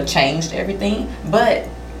 it would have changed everything. But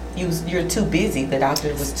you're too busy. The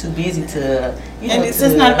doctor was too busy to, And it's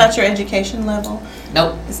just not about your education level.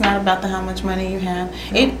 Nope. It's not about how much money you have.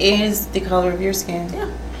 It is the color of your skin.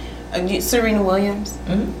 Yeah. Serena Williams.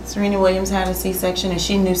 Serena Williams had a C-section and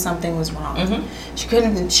she knew something was wrong. She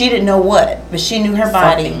didn't know what, but she knew her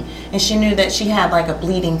body, and she knew that she had like a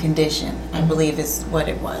bleeding condition, I believe is what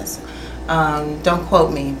it was. Don't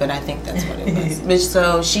quote me, but I think that's what it was. But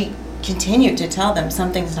so she continued to tell them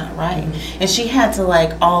something's not right, and she had to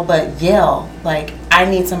like all but yell, like, I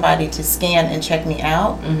need somebody to scan and check me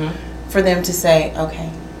out, for them to say okay.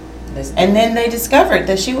 And then they discovered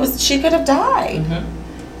that she could have died.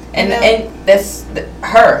 And that's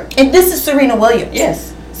her. And this is Serena Williams.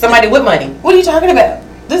 Yes. Somebody with money. What are you talking about?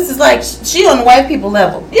 This is like, she on the white people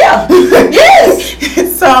level. Yeah. Yes.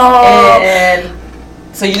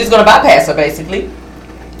 So you're just going to bypass her, basically.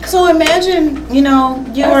 So imagine, you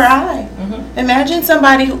or I. Imagine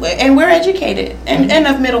somebody who, and we're educated and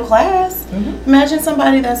of middle class. Imagine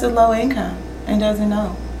somebody that's a low income and doesn't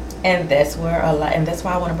know. And that's where and that's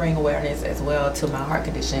why I want to bring awareness as well to my heart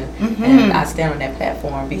condition. And I stand on that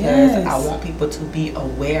platform because I want people to be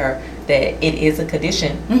aware that it is a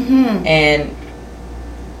condition, and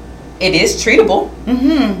it is treatable,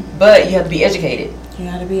 but you have to be educated. You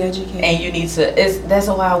got to be educated. And you need to, that's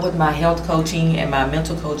why with my health coaching and my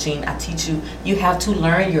mental coaching, I teach you have to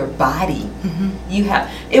learn your body. You have,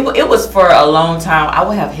 it was for a long time, I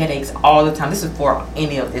would have headaches all the time. This is before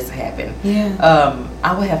any of this happened.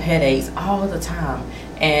 I would have headaches all the time.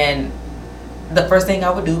 And the first thing I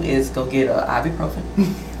would do is go get a ibuprofen.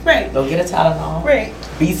 Go get a Tylenol.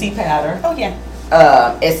 BC powder.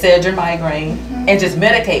 Excedrin migraine. And just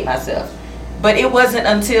medicate myself. But it wasn't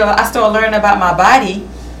until I started learning about my body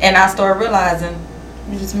and I started realizing,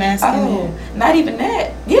 you're just masking it. Not even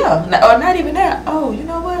that. Yeah, or not even that. Oh, you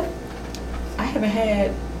know what? I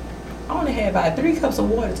only had about 3 cups of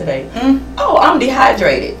water today. Oh, I'm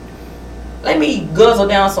dehydrated. Let me guzzle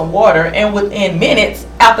down some water, and within minutes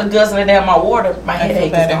after guzzling down my water, my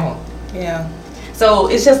headache is gone. Yeah. So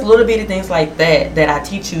it's just little bitty things like that I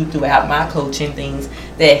teach you throughout my coaching, things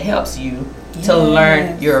that helps you to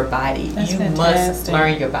learn your body. That's fantastic. Must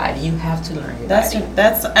learn your body. You have to learn your body.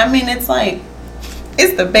 I mean, it's like,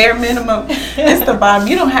 it's the bare minimum. It's the bottom.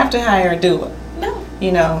 You don't have to hire a doula. No.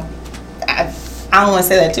 I don't want to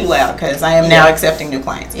say that too loud because I am now accepting new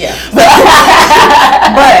clients.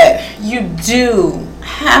 But you do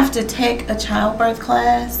have to take a childbirth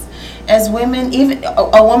class as women, even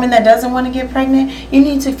a woman that doesn't want to get pregnant, you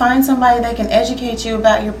need to find somebody that can educate you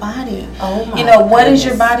about your body. Oh my what is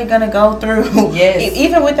your body going to go through? Yes.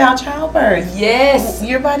 Even without childbirth. Yes.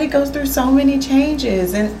 Your body goes through so many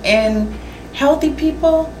changes, and healthy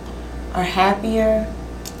people are happier.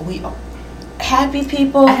 Happy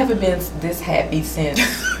people. I haven't been this happy since.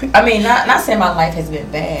 I mean, not saying my life has been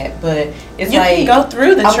bad, but it's you like can go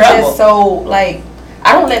through the I'm trouble. Just so like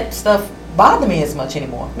I don't let stuff bother me as much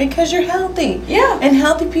anymore because you're healthy. Yeah, and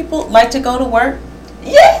healthy people like to go to work.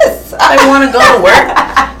 Yes, they want to go to work.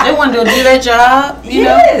 They want to do their job. You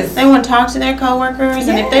yes, know? They want to talk to their coworkers, yes.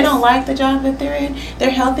 And if they don't like the job that they're in, they're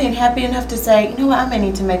healthy and happy enough to say, you know what, I may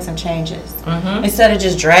need to make some changes instead of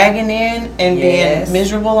just dragging in and being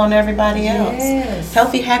miserable on everybody else. Yes.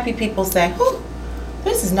 Healthy, happy people say, "Whew,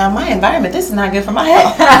 this is not my environment. This is not good for my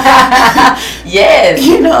health." Yes.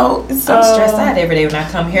 You know, so I'm stressed out every day when I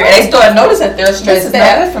come here. And they start noticing they're stressed out. This is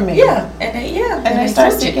not good for me. Yeah. And they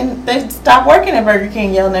start sticking, they stop working at Burger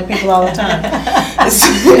King yelling at people all the time.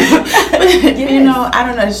 You know, I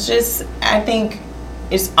don't know. It's just, I think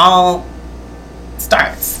it's all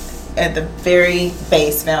starts at the very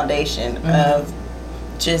base foundation of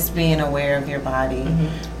just being aware of your body.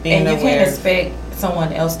 Being and you aware. can't expect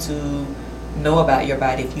someone else to know about your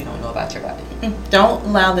body if you don't know about your body. Don't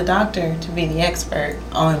allow the doctor to be the expert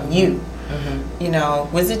on you. You know,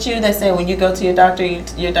 was it you that said when you go to your doctor,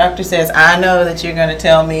 your doctor says, "I know that you're going to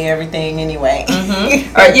tell me everything anyway."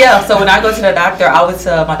 Or yeah, so when I go to the doctor, I always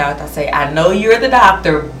tell my doctor, I say, "I know you're the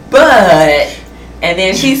doctor, but," and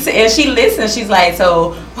then she listens. She's like,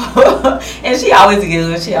 "So," and she always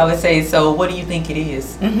giggles. She always says, "So, what do you think it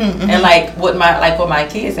is?" And like what my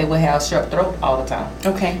kids, they would have strep throat all the time.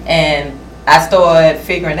 Okay. And I started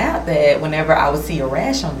figuring out that whenever I would see a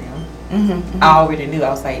rash on them, I already knew. I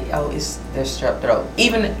was like, "Oh, it's their strep throat."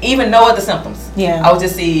 Even no other symptoms. Yeah. I would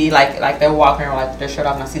just see like they're walking around like their shirt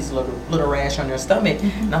off, and I see this little rash on their stomach,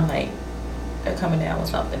 and I'm like, they're coming down with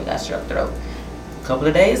something. They got strep throat. A couple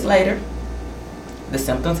of days later, the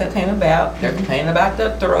symptoms have came about. They're complaining about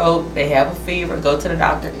their throat. They have a fever. Go to the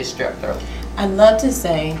doctor. It's strep throat. I'd love to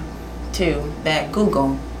say, too, that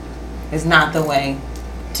Google is not the way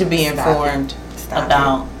to be informed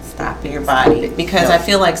about your body, because I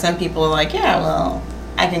feel like some people are like, yeah, well,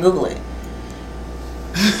 I can Google it.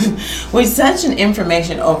 We're such an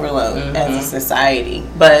information overload as a society,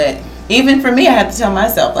 but even for me, I had to tell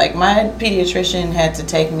myself, like, my pediatrician had to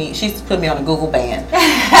take me, she put me on a Google ban. She's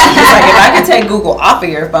like, if I could take Google off of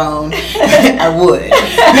your phone, I would.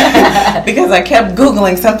 Because I kept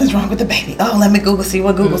Googling, something's wrong with the baby. Oh, let me Google, see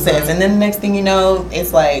what Google says. And then the next thing you know,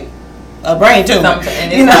 it's like a brain tumor.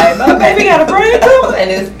 And it's like, my baby got a brain tumor.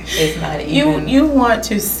 And it's not even. You want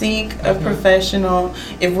to seek a professional.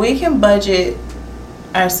 If we can budget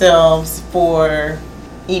ourselves for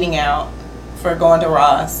eating out, for going to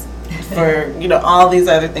Ross, for all these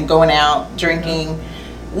other things, going out, drinking,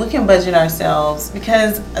 we can budget ourselves,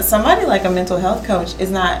 because somebody like a mental health coach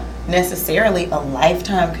is not necessarily a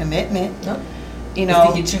lifetime commitment. Nope. You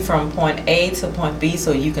know, to get you from point A to point B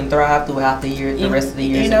so you can thrive throughout the year, the rest of the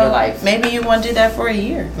years of your life. Maybe you want to do that for a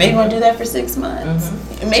year. Maybe you want to do that for 6 months.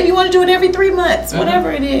 Maybe you want to do it every 3 months.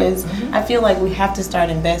 Whatever it is, I feel like we have to start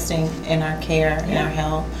investing in our care, in our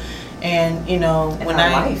health, and in our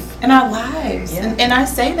lives. Yeah. And I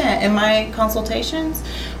say that in my consultations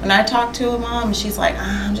when I talk to a mom, and she's like,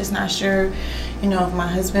 I'm just not sure, if my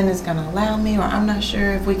husband is going to allow me, or I'm not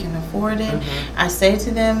sure if we can afford it. I say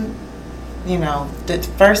to them,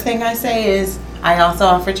 the first thing I say is, I also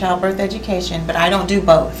offer childbirth education, but I don't do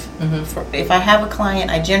both. If I have a client,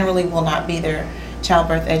 I generally will not be their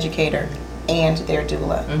childbirth educator and their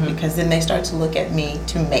doula, because then they start to look at me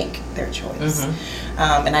to make their choice.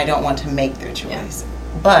 And I don't want to make their choice.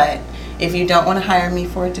 But if you don't want to hire me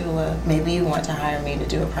for a doula, maybe you want to hire me to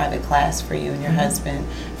do a private class for you and your husband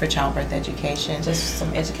for childbirth education. Just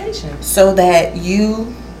some education. So that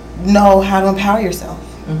you know how to empower yourself.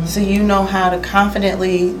 So you know how to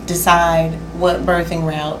confidently decide what birthing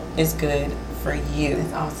route is good for you.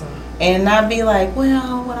 That's awesome. And not be like,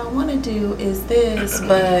 well, what I want to do is this,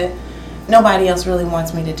 but nobody else really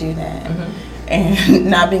wants me to do that. And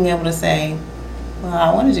not being able to say, well,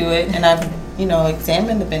 I want to do it, and I've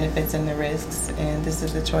examined the benefits and the risks, and this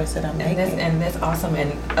is the choice that I'm making. And that's awesome.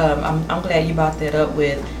 And I'm glad you brought that up.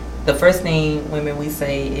 With the first thing women we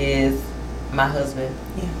say is my husband.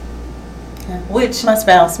 Which my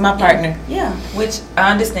spouse, my partner. Yeah. Which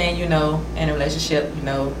I understand, in a relationship,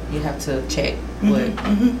 you have to check what.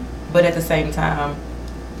 But at the same time,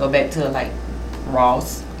 go back to like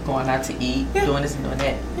Ross, going out to eat, doing this and doing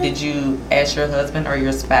that. Did you ask your husband or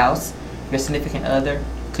your spouse, your significant other,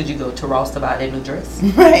 could you go to Ross to buy that new dress?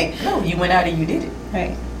 Right. No, you went out and you did it.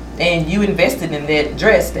 Right. And you invested in that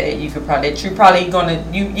dress that you bought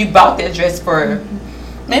that dress for.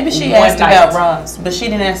 Maybe she asked about Ross, but she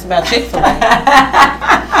didn't ask about Chick-fil-A.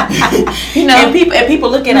 And people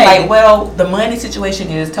look at it like, well, the money situation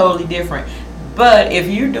is totally different. But if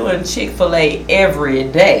you're doing Chick-fil-A every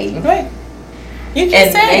day, right? You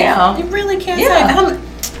can't say. You really can't say.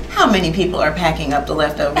 How many people are packing up the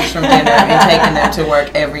leftovers from dinner and taking them to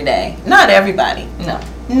work every day? Not everybody.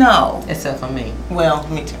 No. Except for me. Well,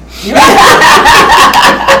 me too.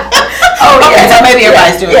 So maybe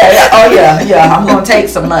everybody's doing it. Yeah. I'm gonna take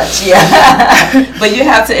some lunch. Yeah. But you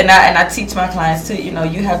have to, and I teach my clients too.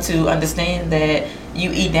 You have to understand that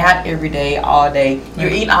you eat out every day, all day.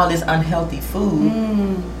 You're eating all this unhealthy food,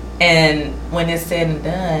 and when it's said and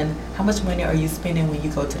done, how much money are you spending when you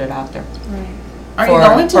go to the doctor? Right. Are you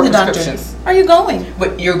going to the doctor? Are you going?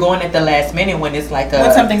 But you're going at the last minute when it's like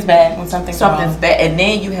when something's bad, when something's wrong. Bad, and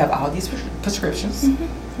then you have all these prescriptions.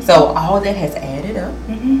 So all that has added up.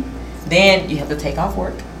 Then you have to take off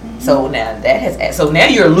work. So now now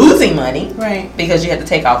you're losing money, right? Because you have to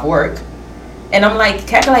take off work. And I'm like,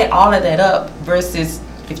 calculate all of that up versus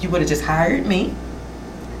if you would have just hired me,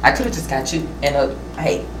 I could have just got you. And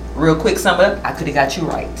hey, real quick sum up, I could have got you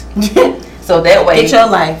right. So that way, get your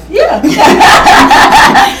life. Yeah.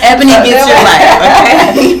 Ebony gets your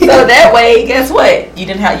life. Okay. So that way, guess what? You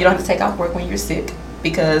don't have to take off work when you're sick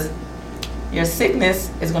because your sickness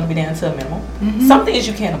is going to be down to a minimum. Some things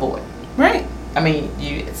you can't avoid. Right. I mean,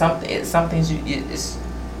 some things it's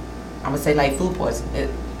I'm gonna say like food poisoning,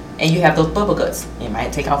 and you have those bubble guts. You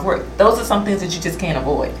might take off work. Those are some things that you just can't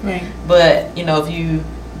avoid. Right. But if you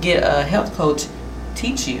get a health coach,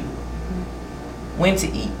 teach you when to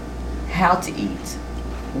eat, how to eat,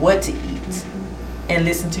 what to eat, and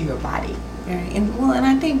listen to your body. Right. And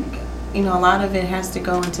I think a lot of it has to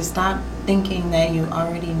go into stop thinking that you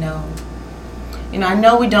already know. I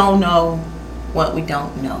know we don't know what we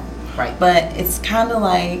don't know. Right. But it's kind of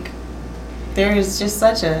like there is just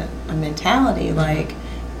such a mentality like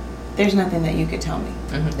there's nothing that you could tell me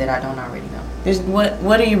that I don't already know. There's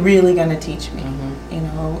what are you really going to teach me?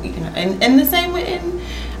 And the same way, and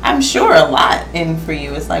I'm sure a lot in for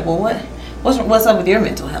you. It's like, well, what's up with your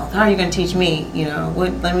mental health? How are you going to teach me?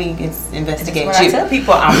 Let me investigate you. I tell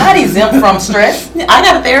people I'm not exempt from stress. I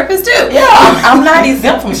got a therapist too. Yeah, I'm not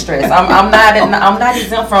exempt from stress. I'm not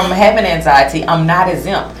exempt from having anxiety. I'm not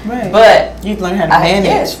exempt. Right. But you've learned how to manage.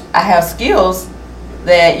 Yes, I have skills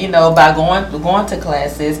that by going to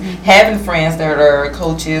classes, having friends that are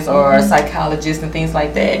coaches or psychologists and things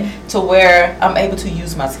like that, to where I'm able to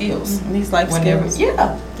use my skills. These life skills.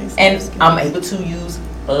 Yeah, and I'm able to use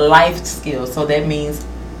life skills. So that means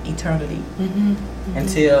eternity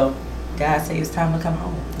until God says it's time to come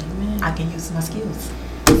home. Amen. I can use my skills.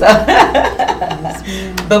 So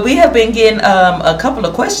but we have been getting a couple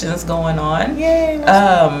of questions going on. Yay!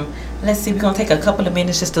 Let's see. We're gonna take a couple of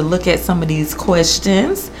minutes just to look at some of these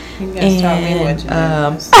questions. You guys tell me what you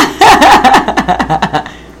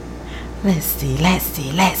do.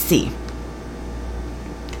 Let's see.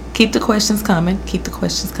 Keep the questions coming.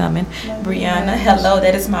 Brianna, hello.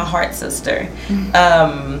 That is my heart sister.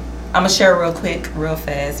 I'm gonna share real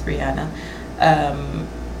fast, Brianna.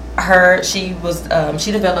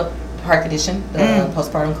 She developed heart condition,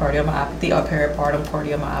 postpartum cardiomyopathy or peripartum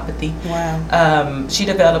cardiomyopathy. Wow. She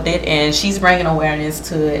developed it, and she's bringing awareness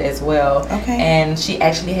to it as well. Okay. And she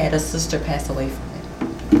actually had a sister pass away from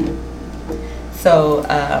it. So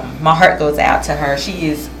my heart goes out to her. She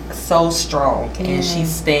is so strong and she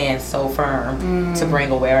stands so firm to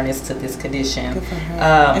bring awareness to this condition. Good for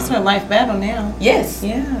her. It's her life battle now. Yes.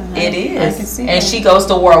 Yeah. It is. I can see and that. she goes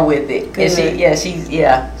to war with it. Good.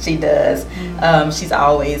 She does. She's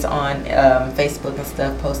always on Facebook and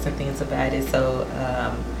stuff posting things about it. So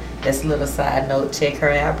that's a little side note. Check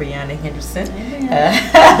her out, Brianna Henderson.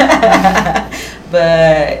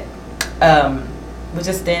 But we're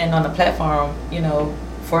just standing on the platform,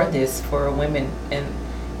 for women, and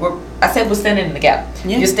we're standing in the gap.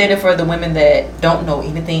 Yeah. You're standing for the women that don't know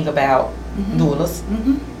anything about doulas.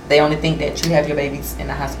 They only think that you have your babies in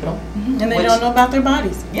the hospital, and they don't know about their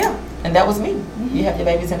bodies. Yeah, and that was me. You have your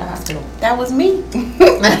babies in the hospital. That was me.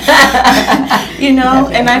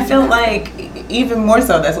 And I feel like even more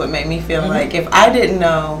so. That's what made me feel like if I didn't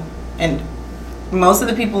know, and most of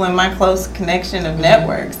the people in my close connection of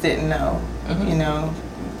networks didn't know.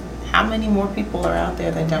 How many more people are out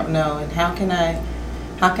there that don't know, and how can I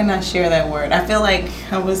share that word? I feel like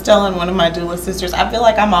I was telling one of my doula sisters, I feel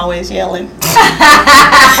like I'm always yelling. Black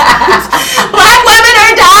women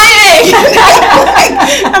are dying.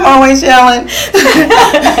 I'm always yelling.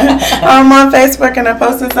 I'm on Facebook and I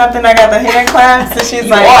posted something. I got the hand clasp, and she's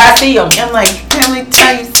like, "Oh, I see them." I'm like, "Let me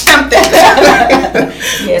tell you something."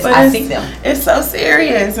 Yes, I see them. It's so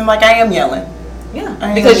serious, and like I am yelling.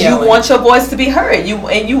 Yeah, because you want your voice to be heard.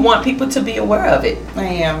 You want people to be aware of it. I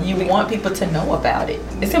am. You want people to know about it.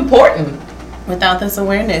 It's important. Without this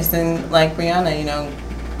awareness, and like Brianna,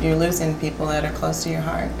 you're losing people that are close to your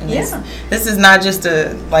heart. And this is not just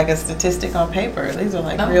a statistic on paper. These are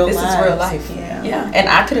real lives. This is real life. Yeah. And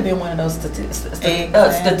I could have been one of those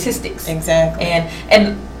statistics. Exactly.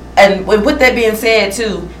 And with that being said,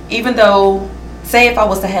 too, even though, say if I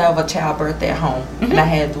was to have a childbirth at home and I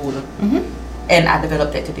had doula, and I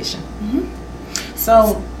developed that condition.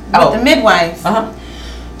 So with the midwife,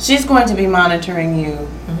 she's going to be monitoring you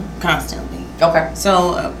constantly. Okay.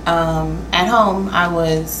 So at home,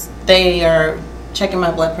 they are checking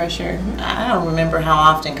my blood pressure. I don't remember how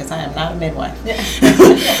often because I am not a midwife.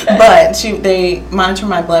 But they monitor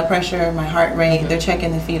my blood pressure, my heart rate. They're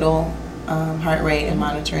checking the fetal heart rate and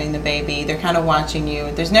monitoring the baby. They're kind of watching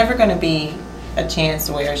you. There's never going to be a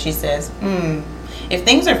chance where she says, if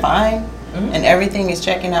things are fine, and everything is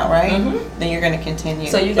checking out right, then you're going to continue.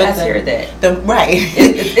 So you guys hear that? Right.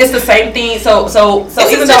 It's the same thing. So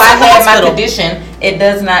even though I had my condition,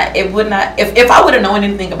 it would not, if I would have known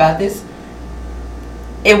anything about this,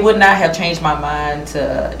 it would not have changed my mind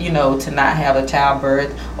to not have a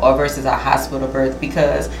childbirth or versus a hospital birth,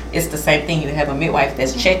 because it's the same thing. You have a midwife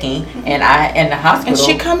that's checking, and the hospital. And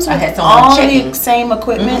she comes with all the same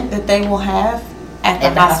equipment that they will have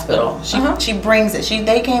at the hospital. She brings it.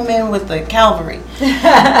 They came in with the cavalry.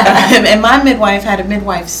 And my midwife had a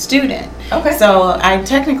midwife student. Okay. So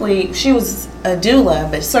she was a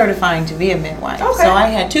doula, but certifying to be a midwife. Okay. So I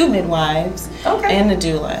had 2 midwives and a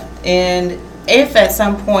doula. And if at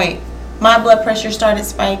some point my blood pressure started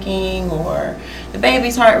spiking or the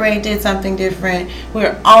baby's heart rate did something different, we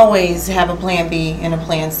always have a plan B and a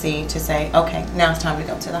plan C to say, okay, now it's time to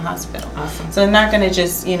go to the hospital. Awesome. So I'm not going to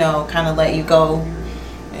just, kind of let you go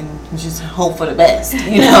and just hope for the best.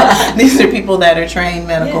 These are people that are trained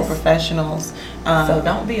medical professionals. So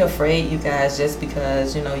don't be afraid, you guys, just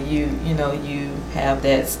because, you have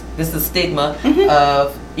this is stigma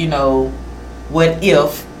of, what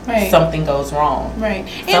if something goes wrong. Right.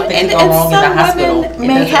 Something can go wrong in the hospital. Some women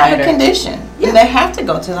may have a condition. And they have to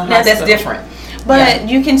go to the hospital. Now, that's different. But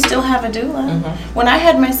you can still have a doula. When I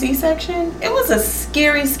had my C-section, it was a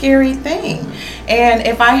scary, scary thing. And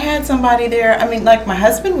if I had somebody there, my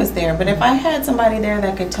husband was there, but if I had somebody there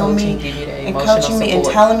that could tell me and coaching me and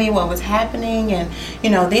telling me what was happening, and,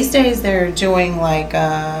 these days they're doing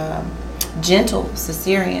gentle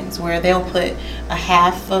cesareans where they'll put a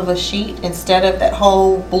half of a sheet instead of that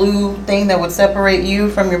whole blue thing that would separate you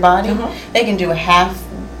from your body. They can do a half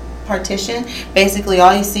partition. Basically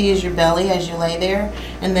all you see is your belly as you lay there,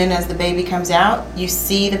 and then as the baby comes out, you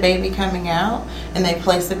see the baby coming out, and they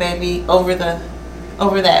place the baby over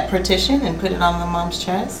that partition and put it on the mom's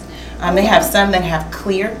chest. They have some that have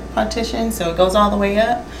clear partition, so it goes all the way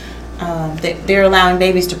up. They're allowing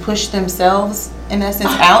babies to push themselves, in essence,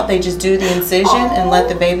 out. They just do the incision and let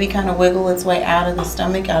the baby kind of wiggle its way out of the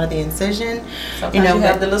stomach, out of the incision. Sometimes you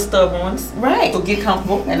have the little stubborn ones, right, who get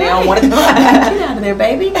comfortable and they don't want to get out of there,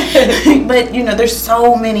 baby. But there's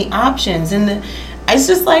so many options, and it's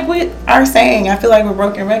just like we are saying. I feel like we're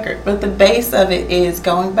broken record, but the base of it is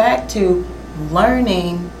going back to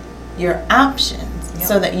learning your options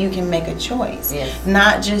so that you can make a choice. Yes.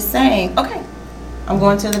 Not just saying, okay, I'm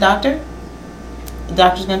going to the doctor. The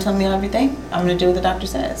doctor's going to tell me everything. I'm going to do what the doctor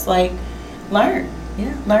says. Learn.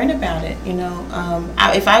 Yeah. Learn about it.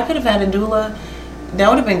 If I could have had a doula, that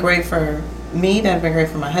would have been great for me. That would have been great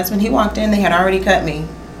for my husband. He walked in. They had already cut me.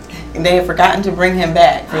 And they had forgotten to bring him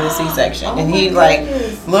back for the C-section. And he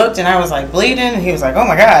looked, and I was bleeding. And he was like, oh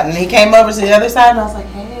my God. And he came over to the other side, and I was like,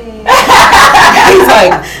 hey. He's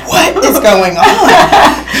like, what is going on?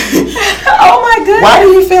 Oh my goodness. Why do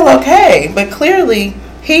you feel okay? But clearly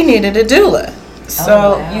he needed a doula.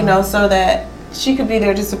 So, so that she could be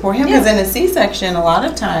there to support him. Because in a C-section, a lot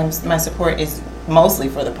of times my support is mostly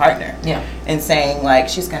for the partner. Yeah. And saying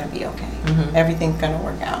she's going to be okay. Everything's going to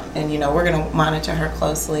work out. And, we're going to monitor her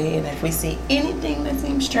closely. And if we see anything that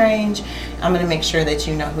seems strange, I'm going to make sure that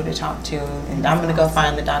you know who to talk to. And I'm going to go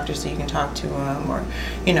find the doctor so you can talk to him, or,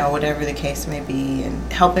 whatever the case may be.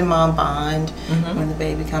 And helping mom bond when the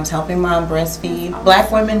baby comes. Helping mom breastfeed. Awesome.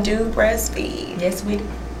 Black women do breastfeed. Yes, we do.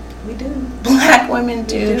 We do. Black women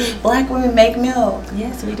do. Black women make milk.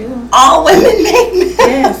 Yes, we do. All women make milk.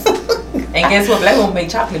 Yes. And Guess what? Black women make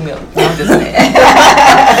chocolate milk. No, I'm just saying.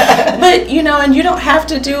 But, you know, and you don't have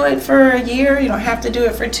to do it for a year. You don't have to do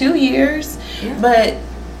it for 2 years. Yeah. But,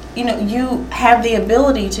 you know, you have the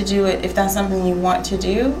ability to do it if that's something you want to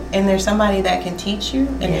do. And there's somebody that can teach you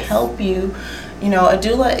and help you. You know, a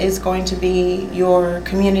doula is going to be your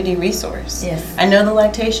community resource. Yes. I know the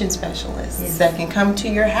lactation specialists that can come to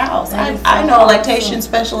your house. I know a lactation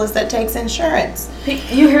specialist that takes insurance.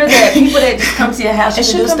 You hear that? People that just come to your house, you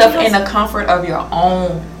can do stuff in the comfort of your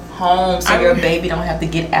own home, so your baby don't have to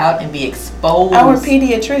get out and be exposed. Our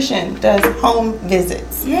pediatrician does home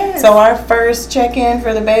visits. Yes. So our first check-in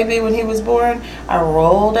for the baby when he was born, I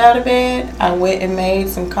rolled out of bed, I went and made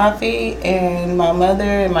some coffee, and my mother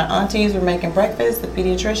and my aunties were making breakfast. The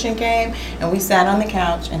pediatrician came, and we sat on the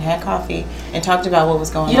couch and had coffee and talked about what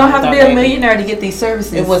was going on. You don't have to be a millionaire to get these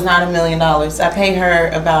services. It was not $1 million. I paid her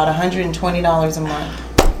about $120 a month.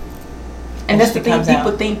 And that's the thing,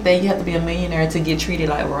 people think that you have to be a millionaire to get treated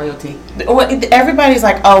like royalty. Well, everybody's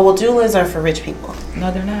like, oh, well, doulas are for rich people.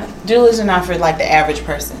 No, they're not. Doulas are not for, like, the average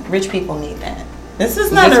person. Rich people need that. This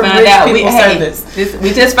is not a rich people service.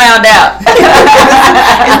 We just found out.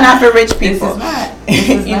 It's not for rich people. This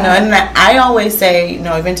is not. You know, and I always say, you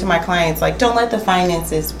know, even to my clients, like, don't let the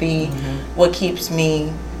finances be what keeps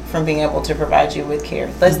me from being able to provide you with care.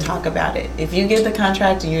 Let's talk about it. If you get the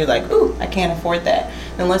contract and you're like, ooh, I can't afford that,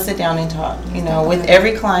 then let's sit down and talk. You know, with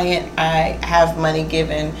every client, I have money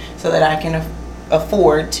given so that I can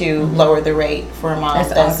afford to lower the rate for a mom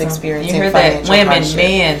that's awesome. Experiencing you heard financial that, women, hardship.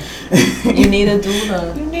 Men, you need a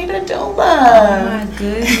doula. You need a doula. Oh my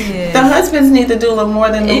goodness. The husbands need the doula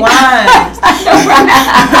more than the wives.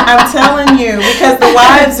 I'm telling you, because the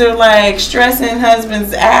wives are like stressing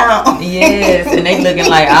husbands out. Yes, and they looking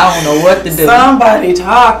like, I don't know what to do. Somebody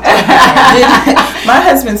talk to me. My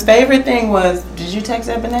husband's favorite thing was, did you text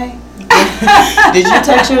Ebony? Did you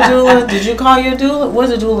text your doula? Did you call your doula? What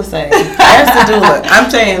did the doula say? Ask the doula.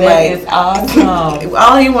 I'm saying, that is awesome.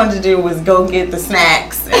 All he wanted to do was go get the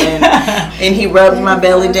snacks, and he rubbed my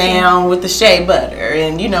belly down with the shea butter,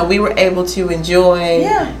 and you know, we were able to enjoy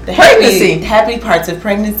the happy parts of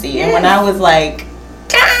pregnancy. Yes. And when I was like,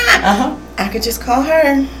 I could just call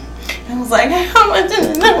her. I was like, or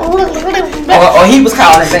he was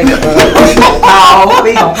calling, baby.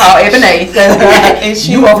 We gonna call Ebony because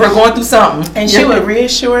you over here going through something. And she would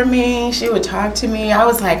reassure me. She would talk to me. I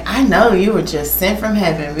was like, I know you were just sent from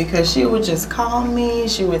heaven, because she would just call me.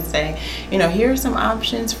 She would say, you know, here are some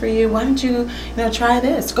options for you. Why don't you, try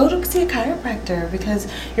this? Go to see a chiropractor because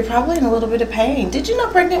you're probably in a little bit of pain. Did you know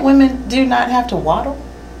pregnant women do not have to waddle?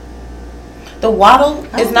 The waddle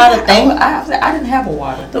is not a thing. I didn't have a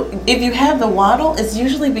waddle. If you have the waddle, it's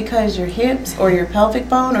usually because your hips or your pelvic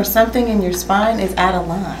bone or something in your spine is out of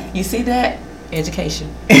line. You see that?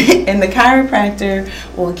 Education. And the chiropractor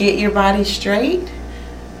will get your body straight.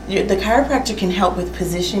 The chiropractor can help with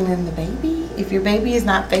positioning the baby. If your baby is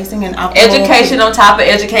not facing an optimal... Education on top of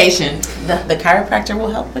education. The chiropractor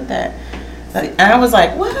will help with that. And I was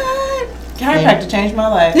like, what? Chiropractor changed my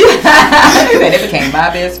life. It became my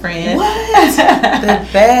best friend. What? The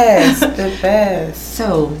best.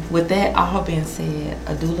 So, with that all being said,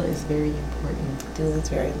 a doula is very important. Doula is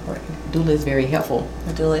very important. Doula is very helpful.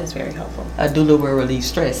 A doula is very helpful. A doula will relieve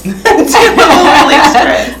stress. A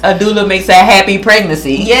doula makes a happy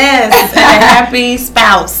pregnancy. Yes, and a happy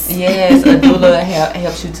spouse. Yes, a doula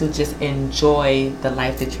helps you to just enjoy the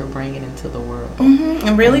life that you're bringing into the world. Mm-hmm.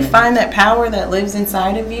 And really find that power that lives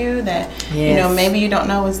inside of you that, maybe you don't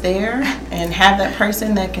know is there, and have that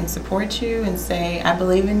person that can support you and say, I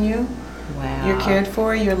believe in you. Wow. You're cared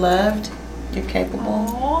for, you're loved, you're capable.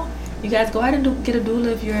 Aww. You guys go out and get a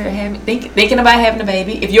doula if you're thinking about having a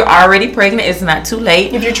baby. If you're already pregnant, it's not too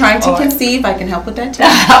late. If you're trying to conceive, I can help with that too.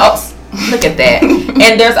 Look at that.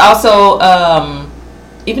 And there's also,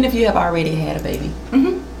 even if you have already had a baby,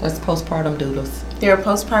 there's postpartum doulas. There are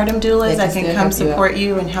postpartum doulas that can come support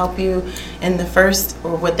you and help you in the first,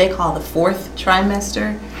 or what they call the fourth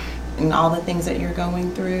trimester, and all the things that you're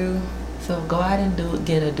going through. So go out and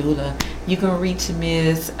get a doula. You can reach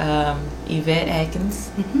Ms. Yvette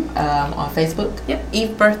Atkins on Facebook. Yep,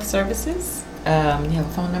 Eve Birth Services. You have a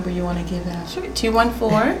phone number you want to give out? Sure,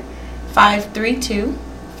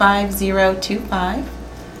 214-532-5025.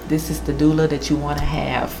 This is the doula that you want to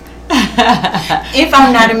have. If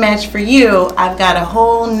I'm not a match for you, I've got a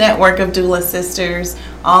whole network of doula sisters,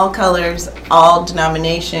 all colors, all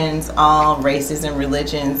denominations, all races and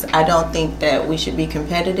religions. I don't think that we should be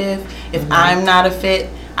competitive. If I'm not a fit,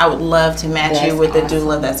 I would love to match you with a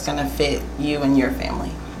doula that's going to fit you and your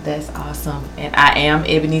family. That's awesome. And I am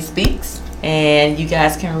Ebony Speaks. And you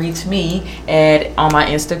guys can reach me on my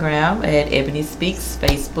Instagram at Ebony Speaks,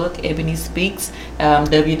 Facebook Ebony Speaks,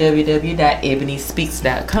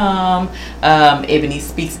 www.ebonyspeaks.com, Ebony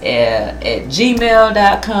Speaks at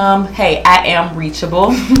gmail.com. Hey, I am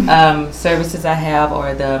reachable. Services I have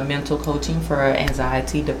are the mental coaching for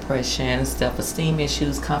anxiety, depression, self-esteem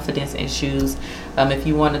issues, confidence issues. If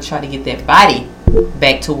you want to try to get that body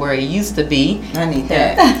back to where it used to be. I need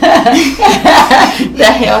that. The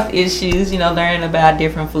health issues, learning about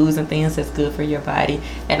different foods and things that's good for your body.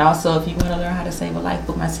 And also, if you want to learn how to save a life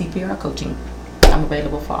with my CPR coaching, I'm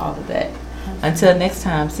available for all of that. Until next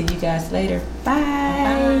time, see you guys later. Bye.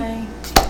 Bye.